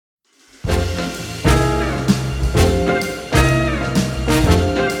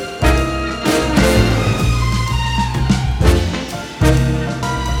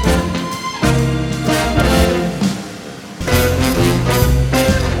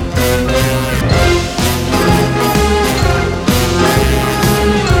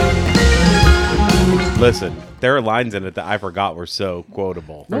Listen, there are lines in it that I forgot were so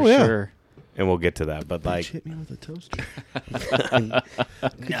quotable. For sure. And we'll get to that, but like... Hit me with a toaster.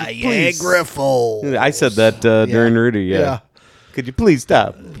 Niagara Falls. I said that during Rudy, yeah. Could you please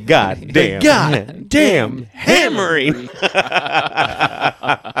stop? God damn hammering.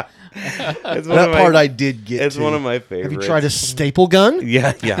 That part I did get It's to. one of my favorites. Have you tried a staple gun?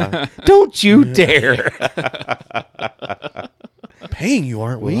 Yeah. Don't you dare. Paying you,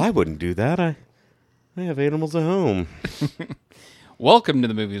 aren't we? Well, I wouldn't do that. I have animals at home. Welcome to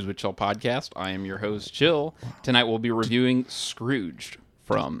the Movies with Chill podcast. I am your host, Chill. Tonight we'll be reviewing Scrooged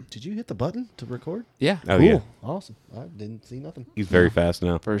from... Did you hit the button to record? Yeah. Oh, Cool. yeah. Awesome. I didn't see nothing. He's very fast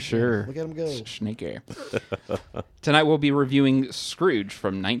now. For sure. Look at him go. Snake air. Tonight we'll be reviewing Scrooge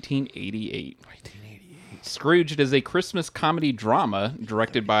from 1988. Scrooged is a Christmas comedy drama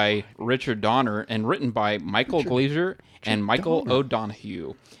directed by Richard Donner and written by Michael Glazer and Michael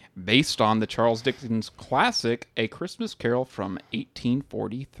O'Donoghue, based on the Charles Dickens classic A Christmas Carol from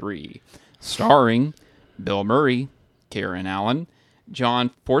 1843, starring Bill Murray, Karen Allen,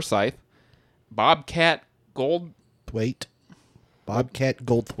 John Forsythe, Bobcat Goldthwait. Bobcat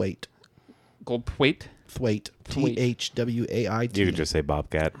Goldthwait. Goldthwait. Thwait. Thwait. You could just say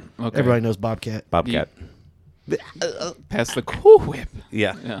Bobcat. Okay. Everybody knows Bobcat. Bobcat. Pass the Cool Whip.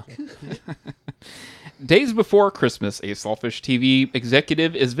 Yeah. Days before Christmas, a selfish TV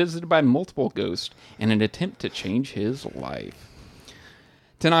executive is visited by multiple ghosts in an attempt to change his life.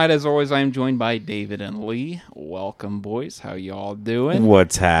 Tonight, as always, I am joined by David and Lee. Welcome, boys. How y'all doing?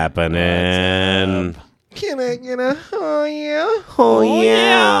 What's happening? Can I get a oh yeah? Oh,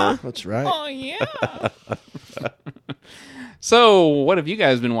 yeah. That's right. Oh, yeah. So, what have you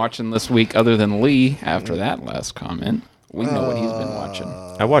guys been watching this week other than Lee after that last comment? We know what he's been watching.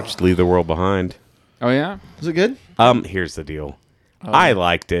 I watched Leave the World Behind. Oh, yeah? Is it good? Here's the deal. I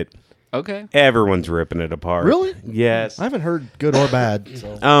liked it. Okay. Everyone's ripping it apart. Really? Yes. I haven't heard good or bad.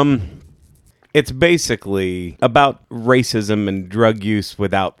 So. It's basically about racism and drug use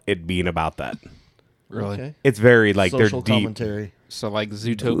without it being about that. Really? Okay. It's very like Social they're deep, commentary. So, like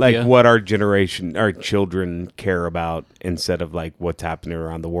Zootopia? like what our generation, our children care about instead of like what's happening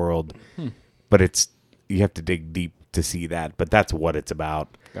around the world. But you have to dig deep to see that. But that's what it's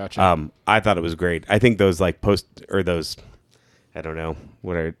about. Gotcha. I thought it was great. I think those like those, I don't know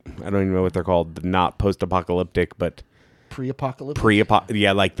I don't even know what they're called. Not post-apocalyptic, but Pre-apocalyptic.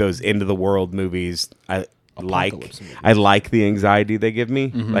 like those end of the world movies. I like movies. the anxiety they give me,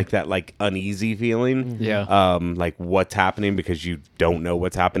 like that like uneasy feeling. Yeah. Like what's happening because you don't know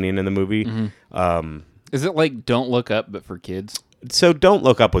what's happening in the movie. Is it like Don't Look Up, but for kids? So Don't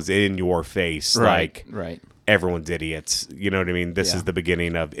Look Up was in your face, like Right. everyone's idiots. You know what I mean? This Yeah. is the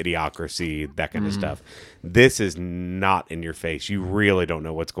beginning of Idiocracy, that kind of stuff. This is not in your face. You really don't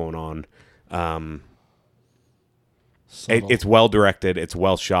know what's going on. It's well directed. It's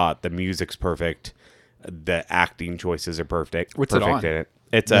well shot. The music's perfect. The acting choices are perfect. What's it perfect on? in it.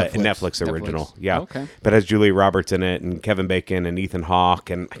 It's a Netflix original. Netflix. Yeah. Okay. But it has Julia Roberts in it and Kevin Bacon and Ethan Hawke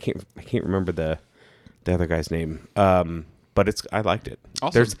and I can't remember the other guy's name. But I liked it.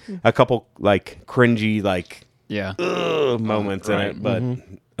 Awesome. There's a couple like cringy like Yeah. moments in right. it, but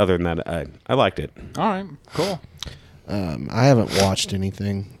other than that, I liked it. All right. Cool. I haven't watched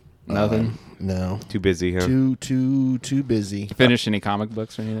anything. Nothing? No. Too busy, huh? Too busy. Finish any comic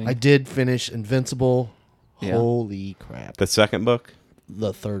books or anything? I did finish Invincible. Yeah. Holy crap. The second book.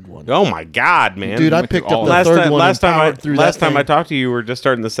 The third one. Oh my God, man! Dude, I went through picked all up of the third one. last time I thing. talked to you, we were just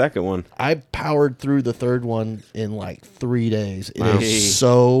starting the second one. I powered through the third one in like 3 days. It Wow. is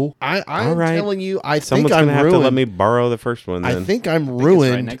so. I'm All right. telling you, I Someone's think I'm gonna have ruined. to let me borrow the first one. Then I think I'm it's right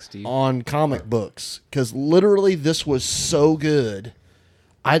ruined next to you. on comic books because literally this was so good.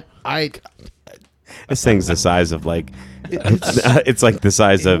 this thing's the size of like It's, it's like the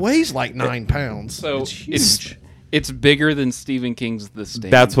size it of. weighs like 9 pounds. So it's huge. it's bigger than Stephen King's The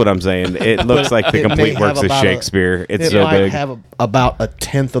Sting. That's what I'm saying. It looks like the It may complete have works of about Shakespeare. It's It so might big. have about a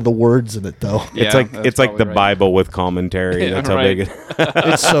tenth of the words in it though. Yeah, it's like that's it's like the probably right. Bible with commentary. Yeah, That's how right. big it.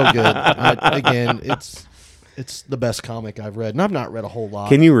 It's so good. It's the best comic I've read, and I've not read a whole lot.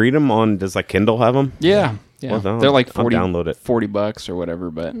 Can you read them on? Does like Kindle have them? Yeah. Yeah. Well, They're like I'll 40, download it. $40 or whatever,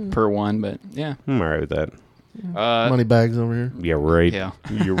 but per one. But yeah. I'm alright with that. Money bags over here? Yeah, right. Yeah.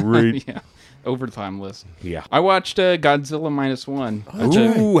 You're right. Yeah. Overtime list. Yeah. I watched Godzilla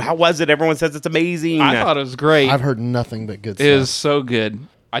 -1. Ooh, how was it? Everyone says it's amazing. I thought it was great. I've heard nothing but good It is stuff. so good.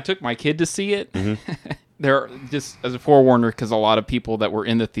 I took my kid to see it. There, just as a forewarner, because a lot of people that were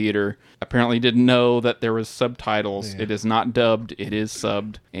in the theater apparently didn't know that there was subtitles. Yeah. It is not dubbed; it is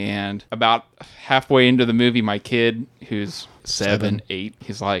subbed. And about halfway into the movie, my kid, who's 7, 8,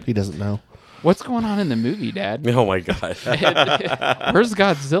 he's like, He doesn't know. what's going on in the movie, Dad? Oh my god. Where's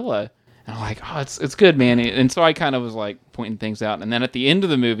Godzilla? And I'm like, oh, it's good, man. And so I kind of was like pointing things out. And then at the end of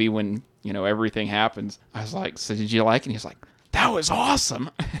the movie, when everything happens, I was like, so did you like it? And he's like, that was awesome.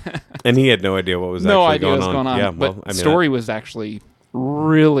 And he had no idea what was No actually idea going what's on. going on. Yeah, but well, I mean, story was actually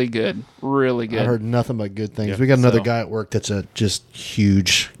really good. Really good. I heard nothing but good things. Yeah. We got another So- guy at work that's a just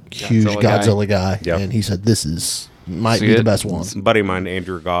huge Godzilla Godzilla guy, Yep. and he said this might See be the it? best one. a buddy of mine,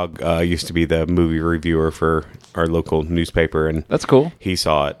 Andrew Gog, used to be the movie reviewer for our local newspaper, and That's cool. he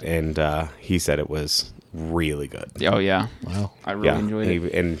saw it, and he said it was really good. Oh, yeah. Wow. I really enjoyed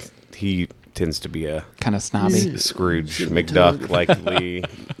it. And he tends to be a Kind of snobby. Scrooge McDuck likely,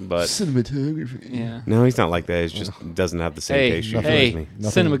 but Cinematography. Yeah. no, he's not like that. He just doesn't have the same Hey, taste as hey, me.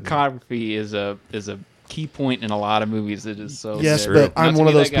 cinematography is a key point in a lot of movies. It is so Yes, good. but Not I'm to one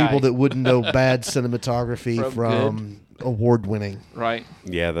of be those that guy, people that wouldn't know bad cinematography From from award-winning. right?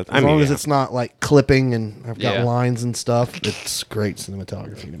 Yeah, that's. As long as it's not like clipping and I've got Yeah. lines and stuff, it's great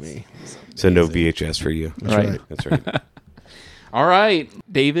cinematography to me. so no VHS for you. That's Right. right. That's right. All right,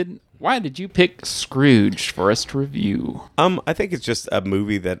 David, why did you pick Scrooge for us to review? I think it's just a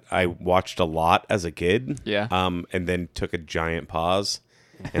movie that I watched a lot as a kid. Yeah. And then took a giant pause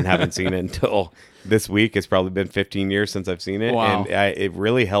and haven't seen it until this week. It's probably been 15 years since I've seen it, Wow. and it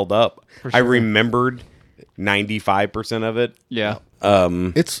really held up. I sure. remembered 95% of it. Yeah.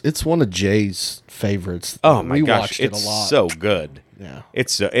 It's one of Jay's favorites. Oh my we gosh, watched it it's a lot. so good. Yeah.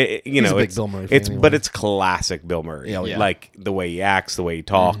 It's so a big it's Bill Murray fan it's anyway. but it's classic Bill Murray. Yeah, yeah. Like the way he acts, the way he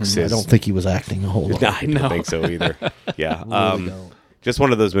talks. I don't think he was acting a whole lot. I don't think so either. Yeah. don't. Just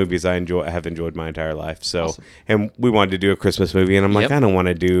one of those movies I have enjoyed my entire life. So, and we wanted to do a Christmas movie, and I'm like, Yep. I don't want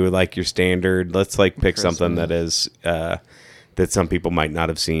to do like your standard. Let's like pick something that is that some people might not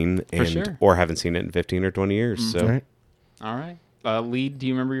have seen and sure. or haven't seen it in 15 or 20 years. So, Right? All right. Lee, do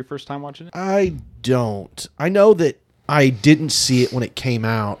you remember your first time watching it? I don't. I know that I didn't see it when it came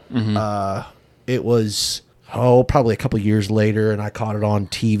out. It was probably a couple years later, and I caught it on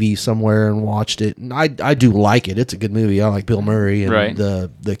TV somewhere and watched it. And I do like it. It's a good movie. I like Bill Murray, and Right.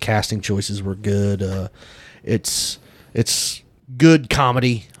 the casting choices were good. It's good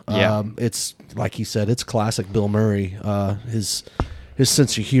comedy. Yeah. It's like he said. It's classic Bill Murray. His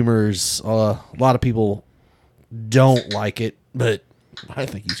sense of humor is a lot of people don't like it, but I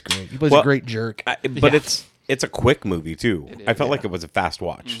think he's great. He plays Well, a great jerk. but it's a quick movie too. I felt like it was a fast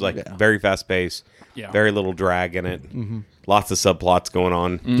watch, like very fast pace, Yeah. very little drag in it, lots of subplots going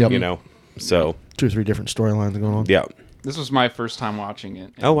on. Yep. You know, so 2 or 3 different storylines going on. yeah. This was my first time watching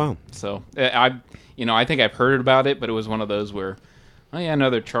it. Oh wow. So I think I've heard about it, but it was one of those where, oh yeah,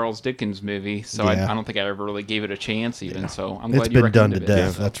 another Charles Dickens movie. So Yeah. I don't think I ever really gave it a chance even. So I'm It's glad you been done to recommended it.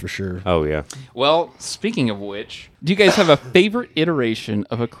 death, that's for sure. Oh yeah. Well, speaking of which, do you guys have a favorite iteration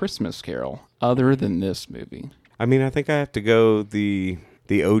of A Christmas Carol other than this movie? I mean, I think I have to go the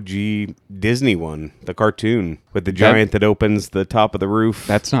OG Disney one, the cartoon with the giant that opens the top of the roof.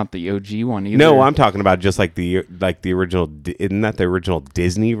 That's not the OG one either. No, I'm talking about just like the original. Isn't that the original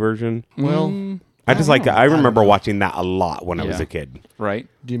Disney version? Well, I remember watching that a lot when I was Yeah. a kid. right.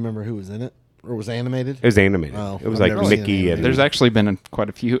 do you remember who was in it? Or was animated? It was animated. Oh, it was I've like never seen Mickey animated. and There's actually been quite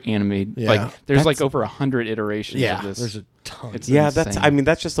a few animated. Yeah. Like there's That's- like over 100 iterations Yeah, of this. there's a ton. It's yeah. insane. That's I mean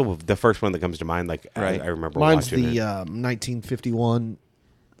that's just the first one that comes to mind. Like Right. I remember Mine's watching the it. 1951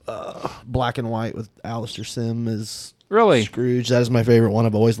 black and white with Alistair Sim as Really? Scrooge. That is my favorite one.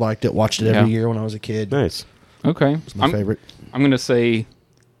 I've always liked it. Watched it every Yeah. year when I was a kid. Nice. Okay. It's my favorite. I'm gonna say,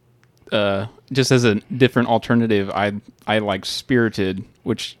 just as a different alternative, I like Spirited,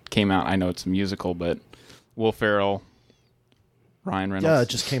 which came out. I know it's a musical, but Will Ferrell, Ryan Reynolds. Yeah, it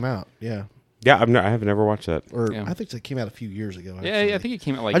just came out. Yeah. Yeah, I have never watched that. Or Yeah. I think it came out a few years ago. Yeah, actually. I think it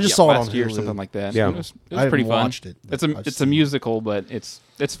came out like I just saw it last on year or Hulu. something like that. Yeah. It was I pretty haven't fun. watched it, but I've It's a seen it. musical, but it's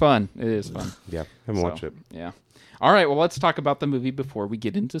fun. It is fun. Yeah, haven't So, watched it. Yeah. All right. Well, let's talk about the movie before we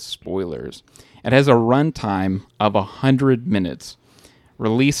get into spoilers. It has a runtime of 100 minutes.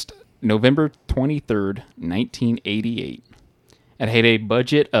 Released November 23rd, 1988. It had a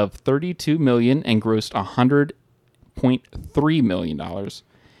budget of $32 million and grossed $100.3 million.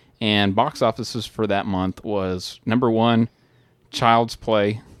 And box offices for that month was number 1, Child's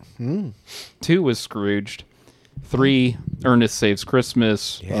Play. 2 was Scrooged. 3, Ernest Saves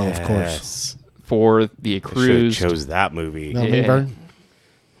Christmas. Oh, of course. Yes. 4, The I should have Accused. chose that movie. Not a Yeah. Mingburn?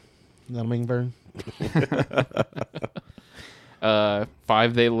 Not a Mingburn?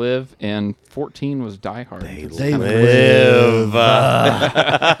 5, They Live, and 14 was Die Hard. They live.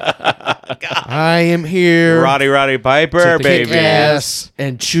 I am here Roddy Piper, to baby. kick ass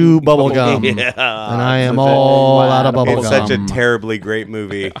and chew bubblegum. Yeah. And I am all out of It's such bubblegum. a terribly great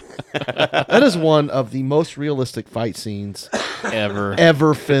movie. That is one of the most realistic fight scenes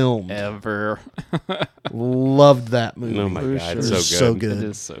ever filmed. ever. Loved that movie. Oh my God, It it's was so good. so It good.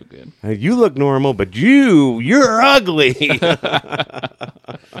 is so good. You look normal, but you're ugly. Give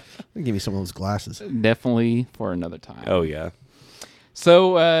me some of those glasses. Definitely for another time. Oh yeah.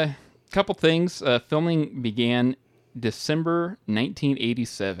 So, couple things. Filming began December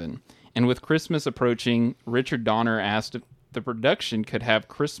 1987, and with Christmas approaching, Richard Donner asked if the production could have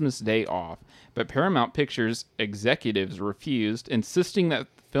Christmas Day off, but Paramount Pictures executives refused, insisting that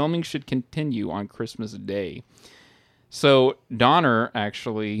filming should continue on Christmas Day. So, Donner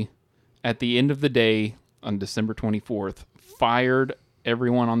actually, at the end of the day, on December 24th, fired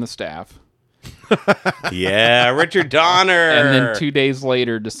everyone on the staff. Yeah, Richard Donner. And then 2 days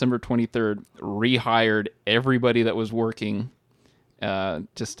later, December 23rd, rehired everybody that was working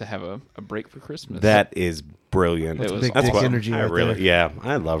just to have a break for Christmas. That is brilliant. It was Big awesome. dick energy I right really, there. yeah,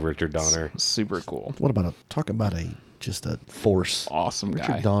 I love Richard Donner. Super cool. What about talk about just a force. Awesome guy.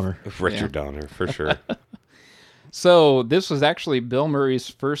 Richard Donner. Richard Donner, for sure. So this was actually Bill Murray's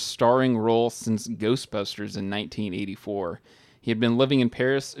first starring role since Ghostbusters in 1984. He had been living in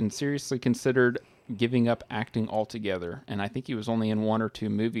Paris and seriously considered giving up acting altogether. And I think he was only in 1 or 2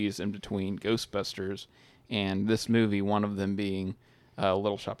 movies in between Ghostbusters and this movie, one of them being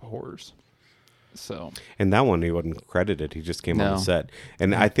Little Shop of Horrors. So, And that one he wasn't credited. He just came on No. the set.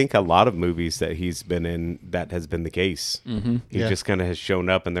 And I think a lot of movies that he's been in, that has been the case. Mm-hmm. He Yeah. just kind of has shown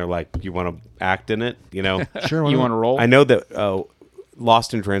up and they're like, you want to act in it? You know? Sure. you want to roll? I know that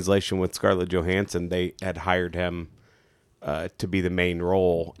Lost in Translation with Scarlett Johansson, they had hired him to be the main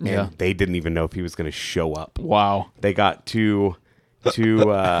role. And Yeah. they didn't even know if he was going to show up. Wow. They got to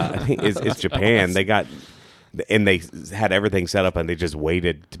I think it's Japan. They got, and they had everything set up, and they just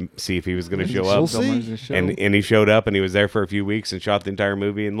waited to see if he was going to show We'll up. see. And he showed up, and he was there for a few weeks and shot the entire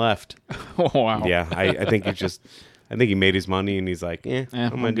movie and left. Wow. Yeah, I think I think he made his money, and he's like, I'm I'm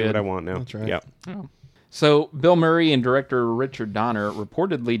gonna do good. what I want now. That's right. Yeah. So, Bill Murray and director Richard Donner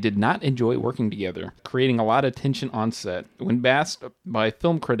reportedly did not enjoy working together, creating a lot of tension on set. When asked by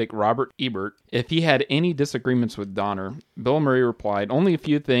film critic Robert Ebert if he had any disagreements with Donner, Bill Murray replied, "Only a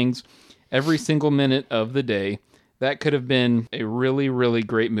few things, every single minute of the day. That could have been a really, really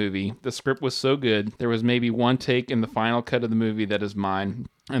great movie. The script was so good. There was maybe one take in the final cut of the movie that is mine.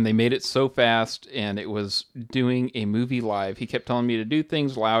 And they made it so fast, and it was doing a movie live. He kept telling me to do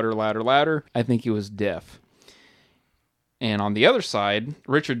things louder, louder, louder. I think he was deaf." And on the other side,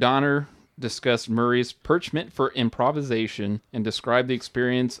 Richard Donner discussed Murray's parchment for improvisation and described the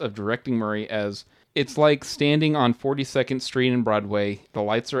experience of directing Murray as, "It's like standing on 42nd Street and Broadway. The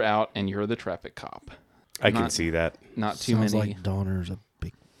lights are out, and you're the traffic cop." I can Not- see that. Not too Sounds many. like Donner's a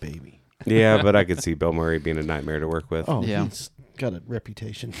big baby. Yeah, but I could see Bill Murray being a nightmare to work with. Oh, Yeah. he's got a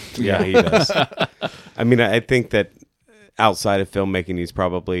reputation. Yeah, he does. I mean, I think that outside of filmmaking, he's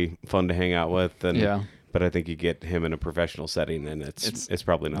probably fun to hang out with. And, Yeah. But I think you get him in a professional setting, and it's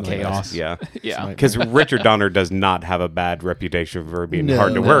probably not chaos. The best. Yeah. Yeah. Because Richard Donner does not have a bad reputation for being No.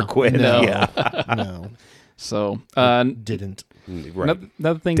 hard to work with. No. Yeah. No, So, didn't. Right.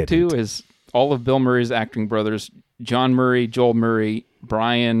 another thing, Didn't. too, is all of Bill Murray's acting brothers, John Murray, Joel Murray,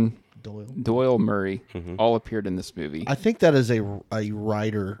 Brian Doyle Murray, all appeared in this movie. I think that is a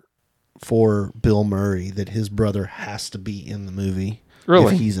writer for Bill Murray that his brother has to be in the movie.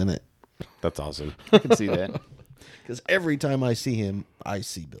 Really? If he's in it. That's awesome. I can see that. Because every time I see him, I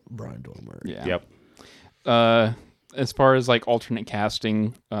see Brian Doyle Murray. Yeah. Yep. As far as like alternate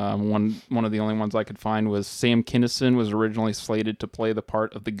casting, one of the only ones I could find was Sam Kinison was originally slated to play the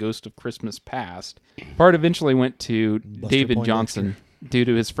part of the Ghost of Christmas Past. Part eventually went to David Poindexter. Johnson due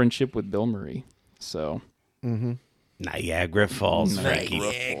to his friendship with Bill Murray. So Niagara Falls, Frankie.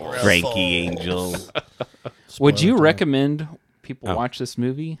 Niagara Frankie Angel. would you Spoiler time. recommend people watch this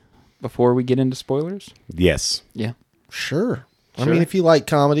movie before we get into spoilers? Yes. Yeah. Sure. I Sure. mean, if you like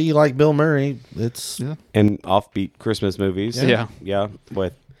comedy, you like Bill Murray, it's Yeah. And offbeat Christmas movies. Yeah. Yeah.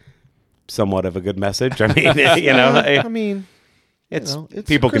 With somewhat of a good message. I mean, you know, I mean, it's, it's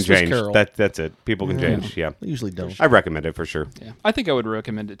people can Christmas change. Carol. That's it. People can change. Yeah. they usually don't. I recommend it for sure. Yeah. I think I would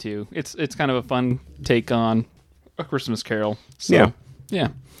recommend it too. It's kind of a fun take on A Christmas Carol. So, Yeah. Yeah.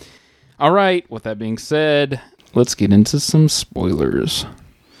 All right. With that being said, let's get into some spoilers.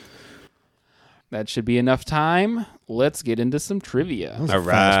 That should be enough time. Let's get into some trivia. All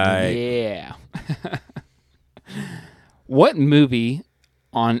right. Yeah. What movie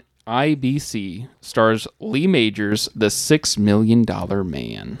on IBC stars Lee Majors, The $6 Million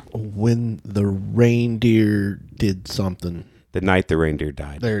Man? When the reindeer did something. The night the reindeer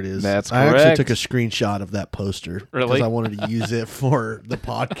died. There it is. That's I correct. actually took a screenshot of that poster Really? because I wanted to use it for the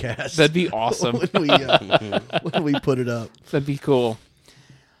podcast. That'd be awesome. when we put it up. That'd be cool.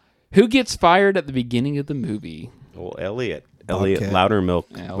 Who gets fired at the beginning of the movie? Well, Elliot Bobcat. Loudermilk,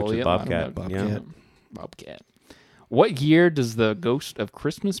 which Elliot is Bobcat. Loudermilk. Yeah. Bobcat. What year does the Ghost of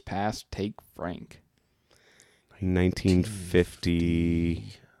Christmas Past take Frank?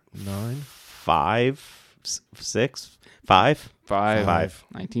 1955, 6, 5,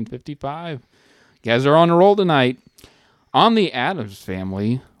 1955. You guys are on a roll tonight. On the Addams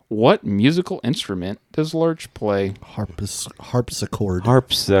Family, what musical instrument does Lurch play? Harpsichord.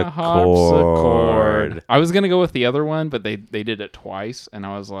 Harpsichord. I was gonna go with the other one, but they did it twice, and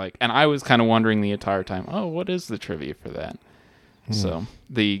I was like, and I was kind of wondering the entire time, oh, what is the trivia for that? So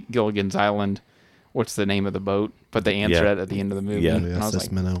the Gilligan's Island, what's the name of the boat? But they answer it at the end of the movie. Yeah. And I was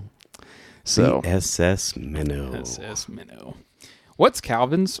like, Minnow. so SS Minnow. SS Minnow. What's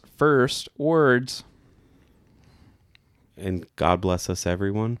Calvin's first words? And God bless us,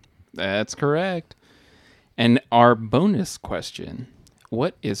 everyone. That's correct. And our bonus question: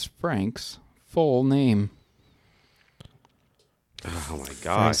 what is Frank's full name? Oh my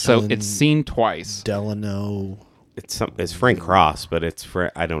gosh! So it's seen twice. Delano. It's Frank Cross, but it's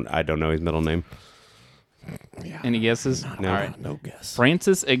I don't know his middle name. Any guesses? No. All right. No guess.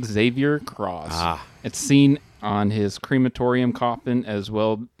 Francis Xavier Cross. Ah. It's seen on his crematorium coffin as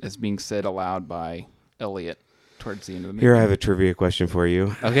well as being said aloud by Elliot towards the end of the movie. Here, I have a trivia question for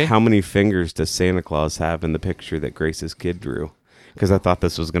you. Okay. How many fingers does Santa Claus have in the picture that Grace's kid drew? Because I thought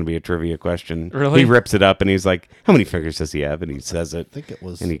this was going to be a trivia question. Really? He rips it up and he's like, "How many fingers does he have?" And he says it. I think it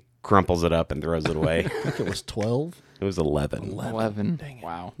was. And he crumples it up and throws it away. I think it was 12. It was 11. 11.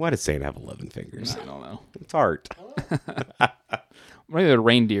 Wow. Why does Santa have 11 fingers? I don't know. It's art, Maybe the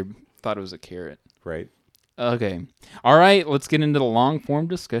reindeer thought it was a carrot. right? Okay. All right. Let's get into the long form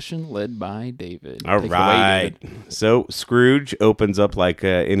discussion led by David. All Take it away, right. David. So Scrooge opens up like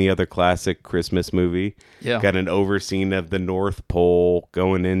any other classic Christmas movie. Yeah. Got an overscene of the North Pole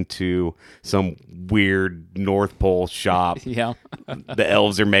going into some weird North Pole shop. Yeah. The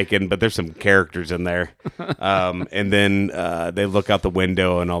elves are making, but there's some characters in there. And then they look out the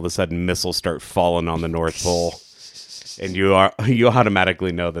window and all of a sudden missiles start falling on the North Pole. And you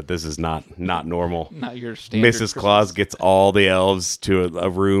automatically know that this is not normal. Not your standard. Mrs. Claus gets all the elves to a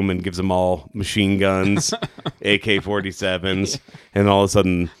room and gives them all machine guns, AK-47s, and all of a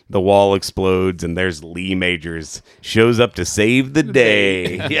sudden the wall explodes and there's Lee Majors shows up to save the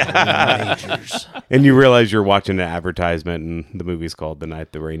day. Yeah. And you realize you're watching an advertisement and the movie's called The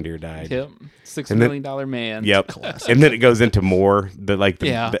Night the Reindeer Died. Yep. $6 And then- million man. Yep. And then it goes into more.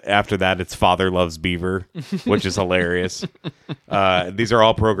 Yeah. After that, it's Father Loves Beaver, which is hilarious. These are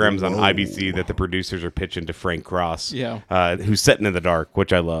all programs on IBC that the producers are pitching to Frank Cross, who's sitting in the dark,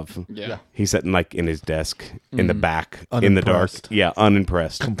 which I love. Yeah. He's sitting like in his desk in the back in the dark. Unimpressed. Yeah,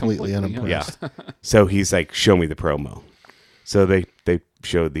 unimpressed. Completely Completely unimpressed. Yeah. So he's like, "Show me the promo." So they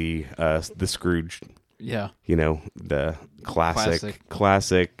show the Scrooge, Yeah. the classic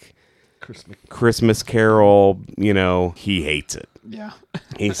Christmas. Christmas Carol. He hates it. Yeah.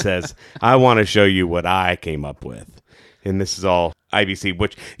 He says, "I want to show you what I came up with." And this is all IBC,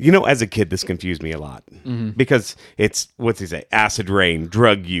 which, as a kid, this confused me a lot. Because it's, what's he say? Acid rain,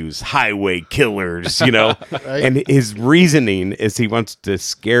 drug use, highway killers, Right. And his reasoning is he wants to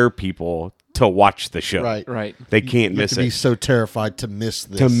scare people to watch the show. Right. Right. They can't You have miss to be it. so terrified to miss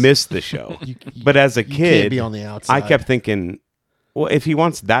this. To miss the show. But as a You kid, can't be on the outside. I kept thinking, well, if he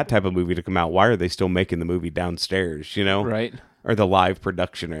wants that type of movie to come out, why are they still making the movie downstairs, Right. Or the live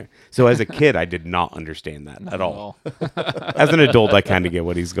production. So as a kid, I did not understand that at all. Well, As an adult, I kind of get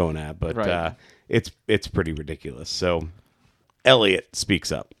what he's going at, but Right. it's pretty ridiculous. So Elliot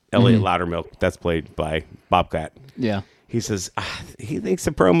speaks up. Elliot Loudermilk, that's played by Bobcat. yeah. He says he thinks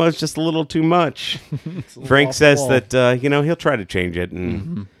the promo is just a little too much. Frank off the says wall. that he'll try to change it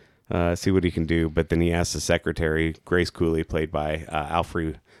and see what he can do. But then he asks the secretary, Grace Cooley, played by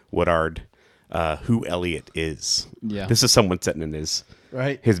Alfred Woodard, who Elliot is. Yeah. This is someone sitting in his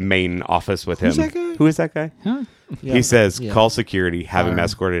Right. main office with Who's him. that guy? Who is that guy? Huh? Yeah. He says, Yeah. "Call security, have him Fire him.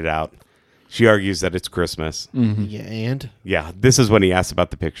 escorted out." She argues that it's Christmas. Yeah, and Yeah, this is when he asks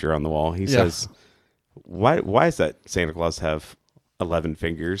about the picture on the wall. He Yeah. says, "Why does that Santa Claus have 11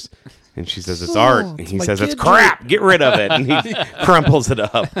 fingers?" And she says, "It's Oh, art." And it's he my says, "It's kid crap. Get rid of it." And he crumples it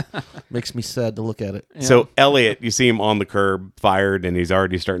up. makes me sad to look at it. So Elliot, you see him on the curb, fired, and he's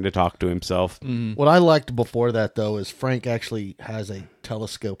already starting to talk to himself. What I liked before that, though, is Frank actually has a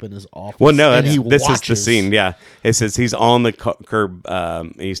telescope in his office. Well, no, and he this is the watches. scene. Yeah, it says he's on the curb.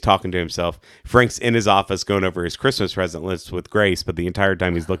 And he's talking to himself. Frank's in his office going over his Christmas present list with Grace, but the entire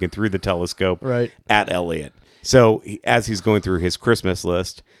time he's looking through the telescope Right. at Elliot. So as he's going through his Christmas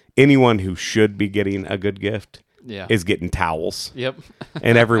list, anyone who should be getting a good gift is getting towels. Yep.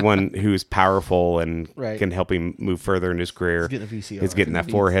 And everyone who's powerful and Right. can help him move further in his career He's getting a VCR. is getting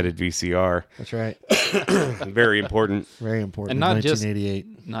that four-headed VCR. That's right. Very important. Very important. And not just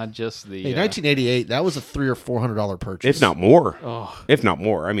 1988. not just the Hey, 1988. That was a $300 or $400 purchase. If not more. Oh. If not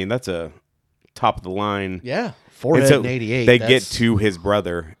more. I mean, that's a top of the line. Yeah. And Forehead so in 88. they get to his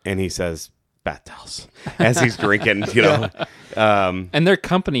brother, and he says, "Bath towels," as he's drinking. You know, and their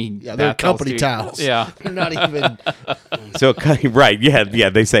company. Yeah, they're bath towels, company too. towels. Yeah. They're not even. so right, yeah.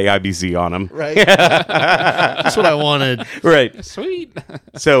 They say IBC on them, Right. That's what I wanted. right? Sweet.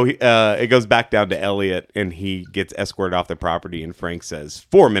 So it goes back down to Elliot, and he gets escorted off the property. And Frank says,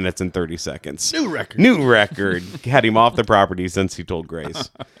 4 minutes and 30 seconds. New record. New record. Had him off the property since he told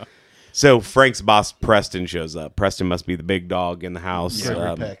Grace. So Frank's boss, Preston, shows up. Preston must be the big dog in the house.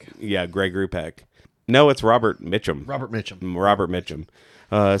 Gregory Peck. Yeah, Gregory Peck. No, it's Robert Mitchum. Robert Mitchum. Robert Mitchum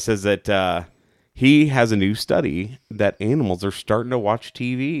says that he has a new study that animals are starting to watch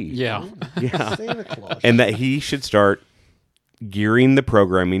TV. Yeah. Yeah. Santa Claus. And that he should start gearing the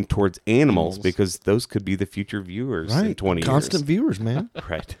programming towards animals because those could be the future viewers in 20 Constant viewers, man. years.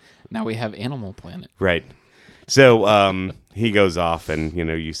 Right. Now we have Animal Planet. Right. So he goes off, and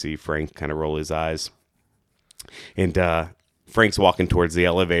you see Frank kind of roll his eyes, and Frank's walking towards the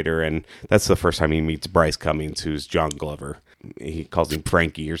elevator, and that's the first time he meets Bryce Cummings, who's John Glover. He calls him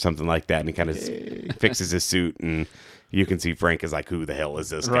Frankie or something like that, and he kind of fixes his suit, and you can see Frank is like, "Who the hell is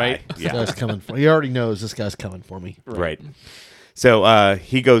this guy?" Right. This Yeah. guy's coming for. He already knows this guy's coming for me. Right. So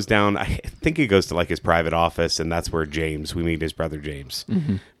he goes down. I think he goes to like his private office, and that's where we meet his brother James,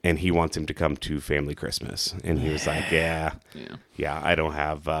 and he wants him to come to family Christmas. And he was like, "Yeah, I don't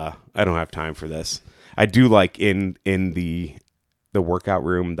have time for this." I do like in the workout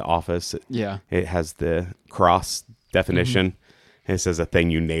room, the office. Yeah. It has the cross definition. And it says a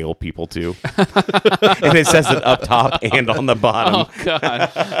thing you nail people to, and it says it up top and on the bottom. Oh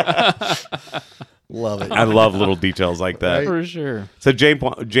God. Love it. I love little details like that. For sure. So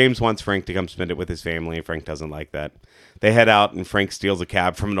James wants Frank to come spend it with his family, and Frank doesn't like that. They head out, and Frank steals a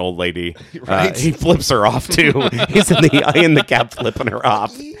cab from an old lady. Right. He flips her off too. He's in the cab flipping her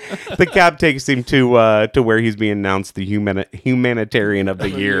off. The cab takes him to where he's being announced the humanitarian of the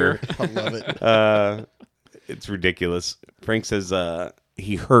year. I love it. It's ridiculous. Frank says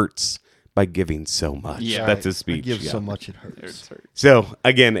he hurts by giving so much. Yeah. That's his He speech. gives Yeah. so much it hurts. So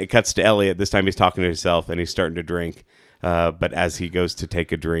again, it cuts to Elliot. This time he's talking to himself, and he's starting to drink. But as he goes to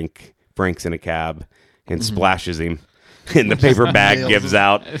take a drink, Frank's in a cab and splashes him, and the paper bag Nails gives him.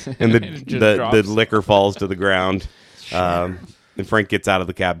 out, and It just the drops. liquor falls to the ground. And Frank gets out of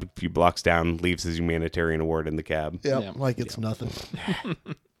the cab a few blocks down, leaves his humanitarian award in the cab. Yep, Yeah. like it's nothing.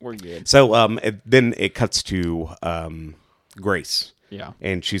 We're good. So then it cuts to Grace. Yeah.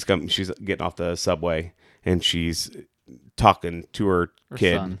 And she's getting off the subway, and she's talking to her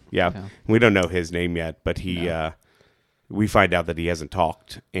kid. son. Yeah. Yeah. We don't know his name yet, but we find out that he hasn't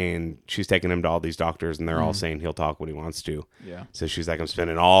talked, and she's taking him to all these doctors, and they're all saying he'll talk when he wants to. Yeah. So she's like, I'm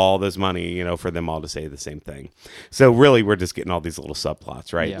spending all this money, for them all to say the same thing. So really, we're just getting all these little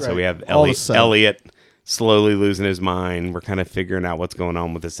subplots, right? Yeah. So we have All the sub. Elliot slowly losing his mind. We're kind of figuring out what's going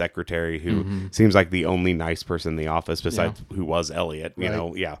on with the secretary, who seems like the only nice person in the office besides who was Elliot. You Right.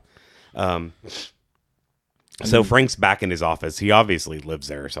 know, yeah. So Frank's back in his office. He obviously lives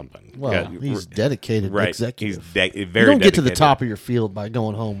there or something. Well, Yeah, he's dedicated right. executive. He's very you don't get to the dedicated. top of your field by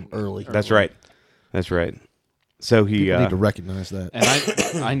going home early. That's right. That's right. So he People need to recognize that.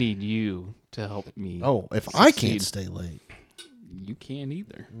 And I need you to help me. Oh, if I succeed. can't stay late. You can't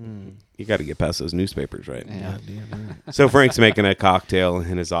either. you got to get past those newspapers, right? Yeah. Damn right. So Frank's making a cocktail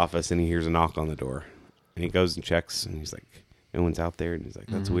in his office, and he hears a knock on the door, and he goes and checks, and he's like, "No one's out there," and he's like,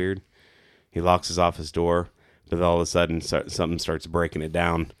 "That's weird." He locks his office door, but all of a sudden, something starts breaking it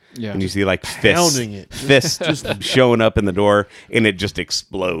down, Yeah. and you see like fists, Pounding it. fists showing up in the door, and it just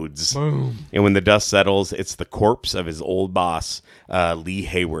explodes. Boom. And when the dust settles, it's the corpse of his old boss, Lee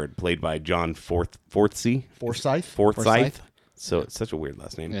Hayward, played by John Forsythe. Forsyth? So it's such a weird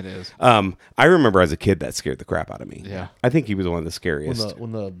last name. It is. I remember as a kid that scared the crap out of me. Yeah. I think he was one of the scariest.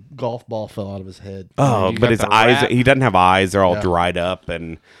 When the golf ball fell out of his head. Oh, You but got his the eyes, rat. he doesn't have eyes. They're all Yeah. dried up.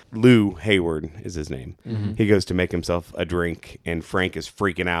 And Lou Hayward is his name. He goes to make himself a drink, and Frank is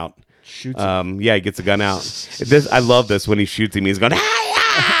freaking out. Shoots him. Yeah, he gets a gun out. I love this when he shoots him. He's going, "Hey,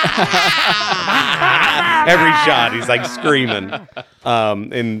 Every shot, he's like screaming.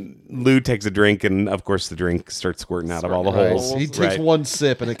 And Lou takes a drink, and of course, the drink starts squirting out of all the holes. He takes one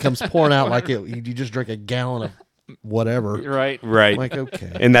sip, and it comes pouring out like you just drink a gallon of whatever. Right. Right. I'm like,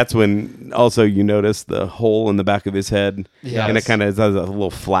 okay. And that's when also you notice the hole in the back of his head. Yes. And it kind of has a little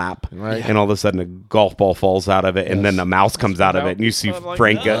flap. Right. And all of a sudden a golf ball falls out of it, and then a mouse comes out of it, and you see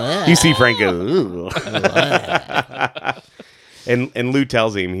Frank go, And Lou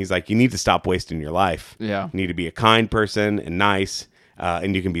tells him, he's like, you need to stop wasting your life. Yeah. You need to be a kind person and nice,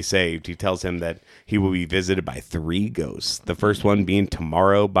 and you can be saved. He tells him that he will be visited by 3 ghosts. The first one being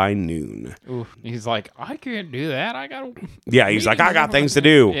tomorrow by noon. Ooh, he's like, I can't do that. I got to. Yeah, he's like, I got things to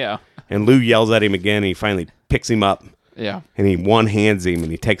do. Yeah. And Lou yells at him again, and he finally picks him up. Yeah. And he one-hands him,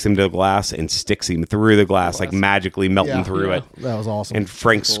 and he takes him to the glass and sticks him through the glass, like magically melting through it. That was awesome. And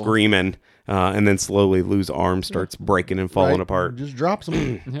Frank's screaming, and then slowly Lou's arm starts breaking and falling apart. Just drops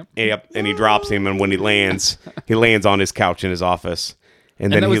him. Yep, and he drops him, and when he lands on his couch in his office.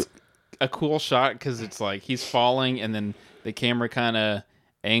 And then that was a cool shot because it's like he's falling, and then the camera kind of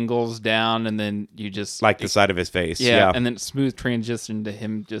angles down, and then you just like the side of his face. Yeah, and then smooth transition to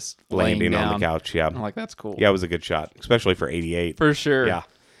him just landing down on the couch. Yeah, I'm like, that's cool. Yeah, it was a good shot, especially for 88. For sure. Yeah.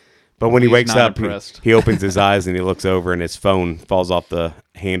 But when he He's wakes not up, impressed. he opens his eyes and he looks over, and his phone falls off the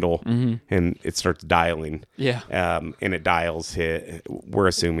handle, and it starts dialing. Yeah. And it dials we're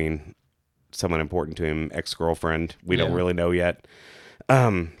assuming someone important to him, ex-girlfriend. We don't really know yet.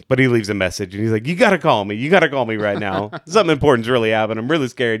 But he leaves a message, and he's like, you got to call me. You got to call me right now. Something important's really happened. I'm really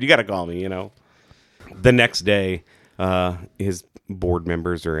scared. You got to call me, The next day, his board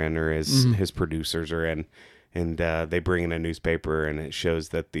members are in, or his producers are in, and they bring in a newspaper, and it shows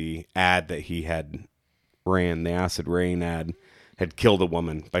that the ad that he had ran, the acid rain ad, had killed a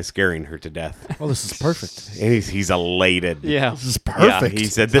woman by scaring her to death. Oh, this is perfect. And he's elated. Yeah. This is perfect. Yeah, he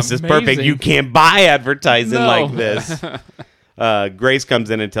said, this is amazing. perfect. You can't buy advertising No. like this. Grace comes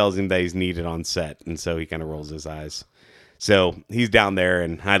in and tells him that he's needed on set, and so he kind of rolls his eyes. So he's down there,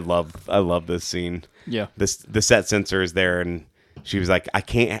 and I love this scene. Yeah. The set censor is there, and she was like, I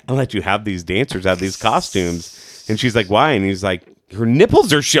can't let you have these dancers have these costumes. And she's like, why? And he's like, her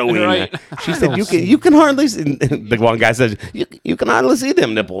nipples are showing. Right. She said, you can hardly see. The one guy says, you can hardly see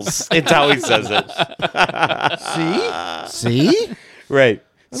them nipples. It's how he says it. See? Right.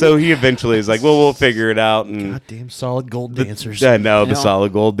 So he eventually is like, well, we'll figure it out. And Goddamn solid gold dancers. I know, the Yeah.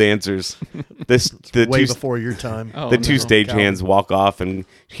 solid gold dancers. The Way two, before your time. Oh, the two no. stagehands walk off, and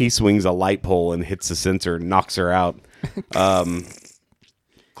he swings a light pole and hits the censor and knocks her out.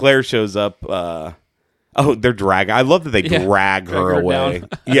 Claire shows up. They're dragging. I love that they drag her away. down.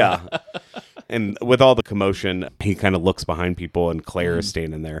 Yeah. And with all the commotion, he kind of looks behind people, and Claire is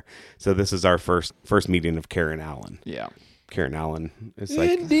standing there. So this is our first meeting of Karen Allen. Yeah. Karen Allen is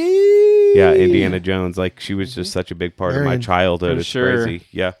like, Indeed. yeah, Indiana Jones. Like, she was just such a big part of my Marion. childhood. For It's sure. crazy.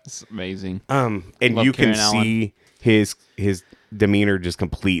 Yeah. It's amazing. And Love you can Karen Allen. see his demeanor just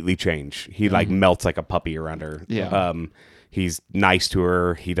completely change. He like melts like a puppy around her. Yeah. He's nice to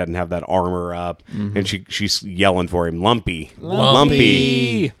her. He doesn't have that armor up, and she's yelling for him, Lumpy.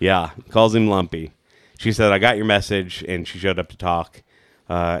 Yeah, calls him Lumpy. She said, I got your message, and she showed up to talk.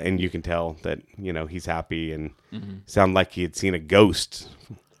 And you can tell that, he's happy, and sound like he had seen a ghost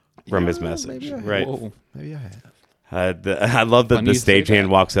from his message. Right. Whoa. Maybe I have. I love that Funny the you say stagehand that.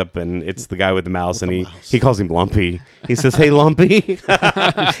 walks up, and it's the guy with the mouse, and he calls him Lumpy. He says, hey, Lumpy.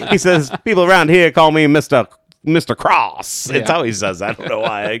 He says, people around here call me Mr. Cross. It's Yeah. how he says. I don't know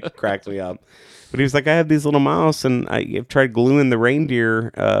why. It cracks me up. But he was like, I have these little mouse, and I've tried gluing the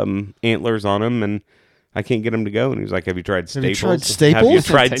reindeer antlers on them, and I can't get them to go. And he was like, have you tried Have you staples? tried staples? Have you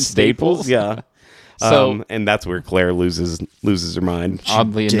tried Tried staples? staples? Yeah. So- and that's where Claire loses her mind.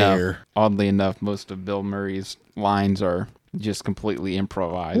 Oddly dare. enough, most of Bill Murray's lines are just completely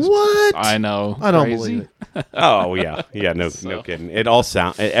improvised. What? I know. I don't Crazy. believe it. Oh yeah, no kidding. It all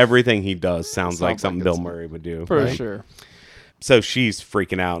everything he does sounds like Sounds something like Bill it's- Murray would do. For right? sure. So she's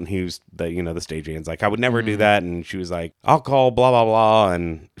freaking out, and he was the stagehand's like, I would never do that, and she was like, I'll call blah blah blah,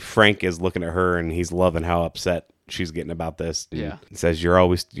 and Frank is looking at her, and he's loving how upset she's getting about this. And Yeah. he says,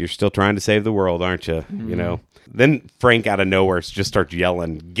 you're still trying to save the world, aren't you? Then Frank out of nowhere just starts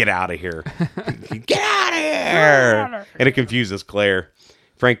yelling, get out of here. Get out of here. And it confuses Claire.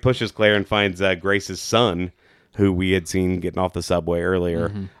 Frank pushes Claire and finds Grace's son, who we had seen getting off the subway earlier.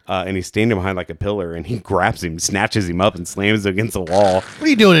 And he's standing behind like a pillar, and he grabs him, snatches him up, and slams him against the wall. What are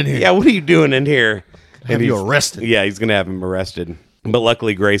you doing in here? Yeah, what are you doing in here? Have you arrested? Yeah, he's going to have him arrested. But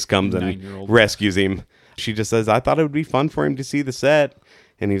luckily, Grace comes and 9-year-old. rescues him. She just says, I thought it would be fun for him to see the set.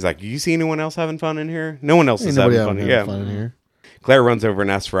 And he's like, you see anyone else having fun in here? No one else Ain't is nobody having fun. having Yeah. fun in here. Claire runs over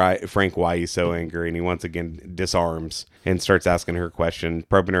and asks Frank why he's so angry, and he once again disarms and starts asking her questions,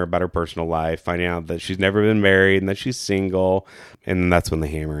 probing her about her personal life, finding out that she's never been married and that she's single, and then that's when the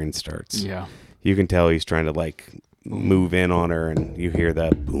hammering starts. Yeah. You can tell he's trying to like move in on her, and you hear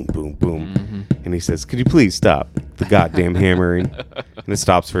that boom, boom, boom, and he says, "Could you please stop the goddamn hammering?" And it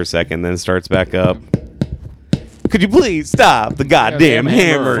stops for a second, then it starts back up. "Could you please stop the goddamn For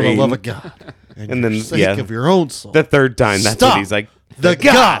hammering?" the love of God. And then, for the sake yeah. of your own soul. The third time, that's Stop what he's like, the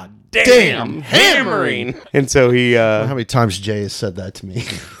goddamn hammering. And so he, How many times Jay has said that to me?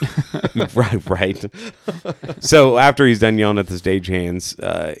 right. So after he's done yelling at the stagehands,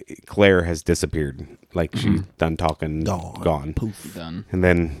 Claire has disappeared. Like she's done talking, gone. Poof. Done. And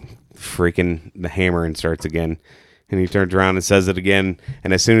then freaking the hammering starts again. And he turns around and says it again.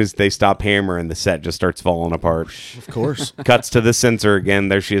 And as soon as they stop hammering, the set just starts falling apart. Of course. Cuts to the censor again.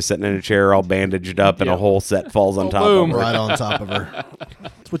 There she is sitting in a chair all bandaged up, and a whole set falls on top of her. Right on top of her.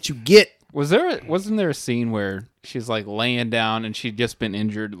 That's what you get. Wasn't there a scene where she's like laying down and she'd just been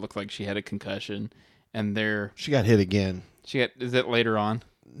injured? It looked like she had a concussion, and She got hit again. is it later on?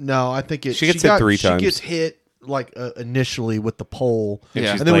 No, I think She gets hit 3 times. She gets hit like initially with the pole, Yeah.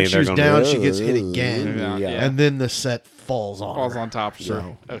 and she's then when laying she there was going, down, she "Ugh, gets hit ugh, again, ugh." Yeah. and then the set falls on Falls her. on top of her.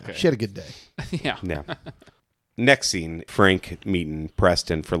 So Okay. she had a good day. Yeah. Yeah. Next scene, Frank meeting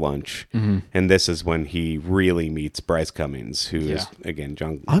Preston for lunch. And this is when he really meets Bryce Cummings, who is, again,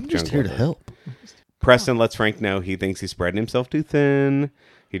 John. I'm just John here to Glover. help. Preston lets Frank know he thinks he's spreading himself too thin.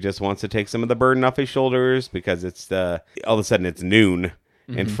 He just wants to take some of the burden off his shoulders because it's all of a sudden it's noon.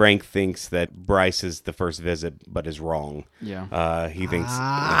 And Frank thinks that Bryce is the first visit, but is wrong. Yeah. He thinks,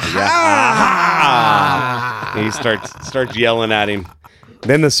 And he starts yelling at him.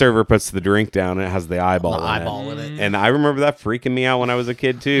 Then the server puts the drink down and it has the eyeball in it. And I remember that freaking me out when I was a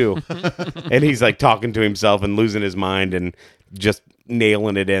kid too. And he's like talking to himself and losing his mind and just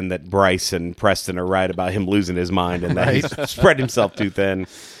nailing it in that Bryce and Preston are right about him losing his mind and that he's spread himself too thin.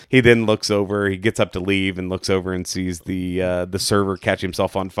 He then looks over, he gets up to leave and looks over and sees the server catch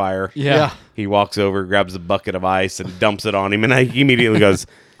himself on fire. Yeah. He walks over, grabs a bucket of ice and dumps it on him. And he immediately goes,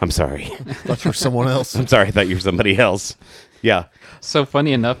 "I'm sorry. Thought you were someone else. I'm sorry. I thought you were somebody else." Yeah. So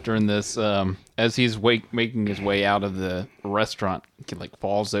funny enough, during this, as he's making his way out of the restaurant, he like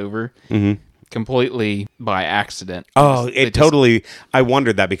falls over completely by accident. Oh, They it totally. I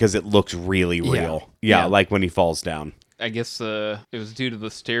wondered that because it looks really real. Yeah, Yeah. like when he falls down. I guess it was due to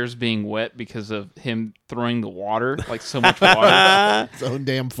the stairs being wet because of him throwing the water, like so much water. Its own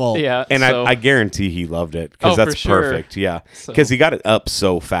damn fault. Yeah. And so, I guarantee he loved it because Oh, that's for sure. perfect. Yeah, So- because he got it up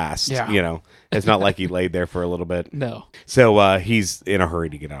so fast. Yeah. You know, it's not like he laid there for a little bit. No. So he's in a hurry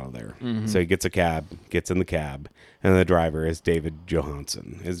to get out of there. So he gets a cab, gets in the cab, and the driver is David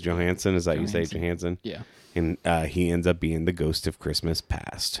Johansen. Is that you say Johansen? Yeah. And he ends up being the ghost of Christmas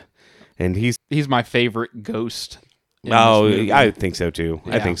past. And he's He's my favorite ghost. in this movie. I think so too.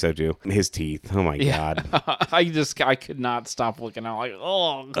 I Yeah. think so too. His teeth. Oh my god. I could not stop looking out like,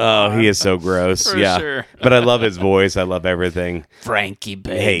 oh, God. Oh, he is so gross. For yeah. sure. But I love his voice. I love everything. Frankie,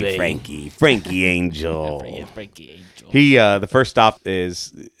 baby. Hey, Frankie Angel. Frankie Angel. He the first stop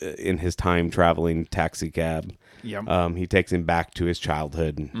is in his time traveling taxi cab. Yep. He takes him back to his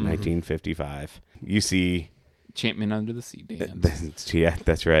childhood in 1955. You see Champion Under the Sea dance. yeah,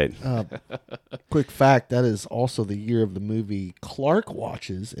 that's right. Quick fact, that is also the year of the movie Clark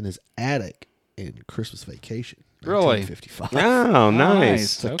watches in his attic in Christmas Vacation. Really? 1955. Oh, nice.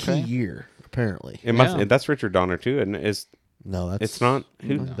 It's a Okay. key year, apparently. It must Yeah. that's Richard Donner too, and No, that's it's not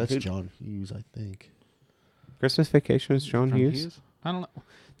That's who- John Hughes, I think. Christmas Vacation is John Hughes. I don't know.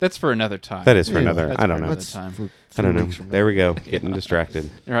 That's for another time. That is for Yeah, another. that's I don't for know. another That's time. for I don't 3 know. weeks from now. There we go. Getting distracted.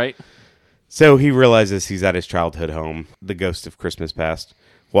 Right? So he realizes he's at his childhood home. The ghost of Christmas past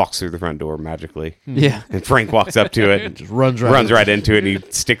walks through the front door magically. Yeah. And Frank walks up to it, Just runs right into it, and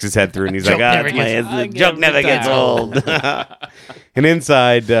he sticks his head through, and he's like, never it's gets- the I joke give never it gets down." old. And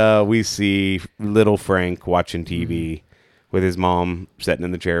inside, we see little Frank watching TV with his mom sitting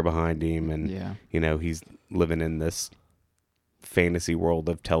in the chair behind him, and Yeah. he's living in this fantasy world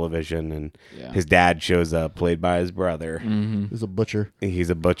of television, and Yeah. his dad shows up, played by his brother. He's a butcher. He's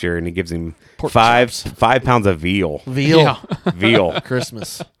a butcher, and he gives him Pork 5 pounds of veal. Veal. Yeah. Veal.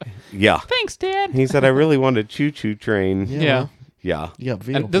 Christmas. Yeah. Thanks, Dad. He said, I really want a choo-choo train. Yeah. Yeah. You got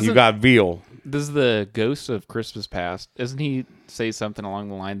veal. And does- You Doesn't- got veal. Does the ghost of Christmas past, doesn't he say something along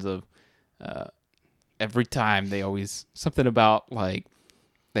the lines of every time they always, something about like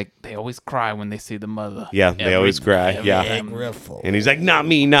they always cry when they see the mother. Yeah, they always cry. Yeah. Griffle. And he's like, not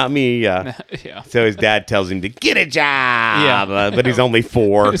me, not me. Yeah. Yeah. So his dad tells him to get a job. Yeah. But he's only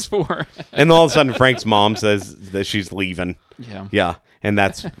 4. It's 4. And all of a sudden, Frank's mom says that she's leaving. Yeah. Yeah. And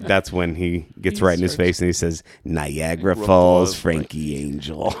that's when he gets right in his face and he says, Niagara Falls, Frankie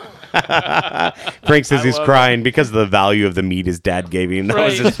Angel. Frank says he's crying because of the value of the meat his dad gave him. That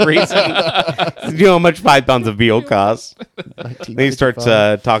was his reason. You know how much 5 pounds of veal costs? Then he starts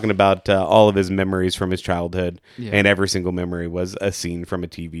talking about all of his memories from his childhood, and every single memory was a scene from a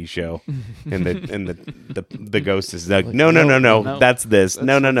TV show. And the ghost is like, no, that's this.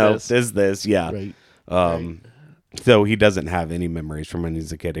 That's This. Yeah. Right. So he doesn't have any memories from when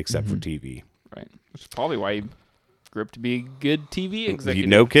he's a kid except for TV. Right. Which is probably why he grew up to be a good TV executive.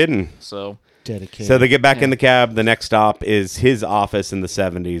 No kidding. So Dedicated. So they get back in the cab. The next stop is his office in the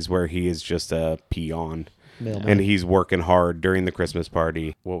 70s where he is just a peon. Mailman. And he's working hard during the Christmas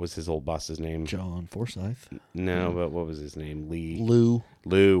party. What was his old boss's name? John Forsythe. No, but what was his name? Lou.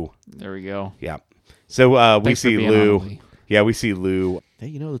 there we go. Yeah. So we Thanks for see being Lou. on, Lee. Yeah, we see Lou Hey,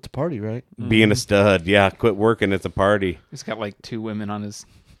 you know it's a party, right? being a stud. Yeah, quit working. It's a party. He's got like 2 women on his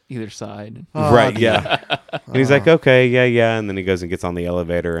either side. Right, yeah. And he's like, okay, yeah. And then he goes and gets on the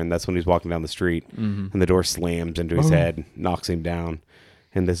elevator, and that's when he's walking down the street, and the door slams into his head, knocks him down.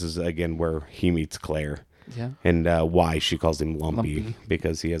 And this is, again, where he meets Claire. Yeah. And why she calls him Lumpy,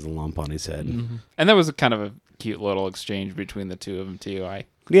 because he has a lump on his head. And that was a kind of a cute little exchange between the two of them too.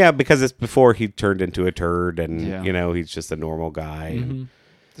 Yeah, because it's before he turned into a turd, and, Yeah. he's just a normal guy.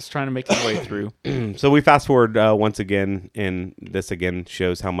 Just trying to make his way through. So we fast forward once again, and this again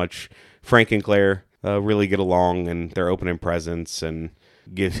shows how much Frank and Claire really get along, and they're opening presents, and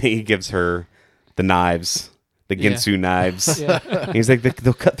he gives her the knives, the Ginsu knives. Yeah. He's like,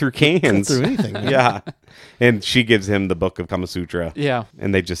 they'll cut through cans. Through anything. Man. Yeah. And she gives him the book of Kama Sutra. Yeah.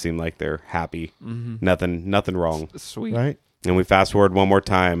 And they just seem like they're happy. Nothing wrong. Sweet. Right? And we fast forward one more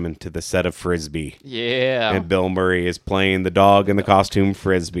time into the set of Frisbee. Yeah. And Bill Murray is playing the dog in the costume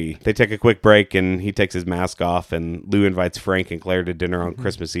Frisbee. They take a quick break, and he takes his mask off, and Lou invites Frank and Claire to dinner on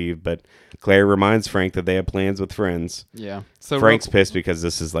Christmas Eve, but Claire reminds Frank that they have plans with friends. Yeah. So Frank's pissed because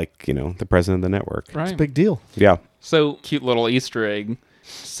this is like, the president of the network. Right. Big deal. Yeah. So cute little Easter egg.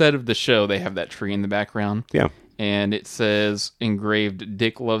 Set of the show, they have that tree in the background. Yeah. And it says engraved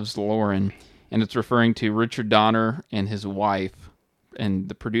Dick Loves Lauren. And it's referring to Richard Donner and his wife and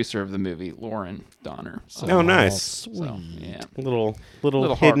the producer of the movie, Lauren Donner. So, Oh, nice. Sweet. so, yeah. Little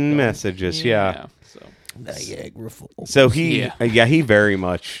Little hidden heartfelt. messages. Yeah. So Niagara Falls. So he, Yeah. he very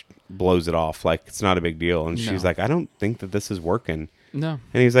much blows it off. Like, it's not a big deal. And she's No. like, I don't think that this is working. no.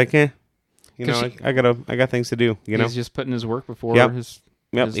 And he's like, 'Cause I got things to do, He's just putting his work before Yep. his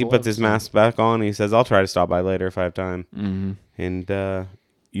Yep, he puts his mask back on. He says, I'll try to stop by later if I have time. Mm-hmm. And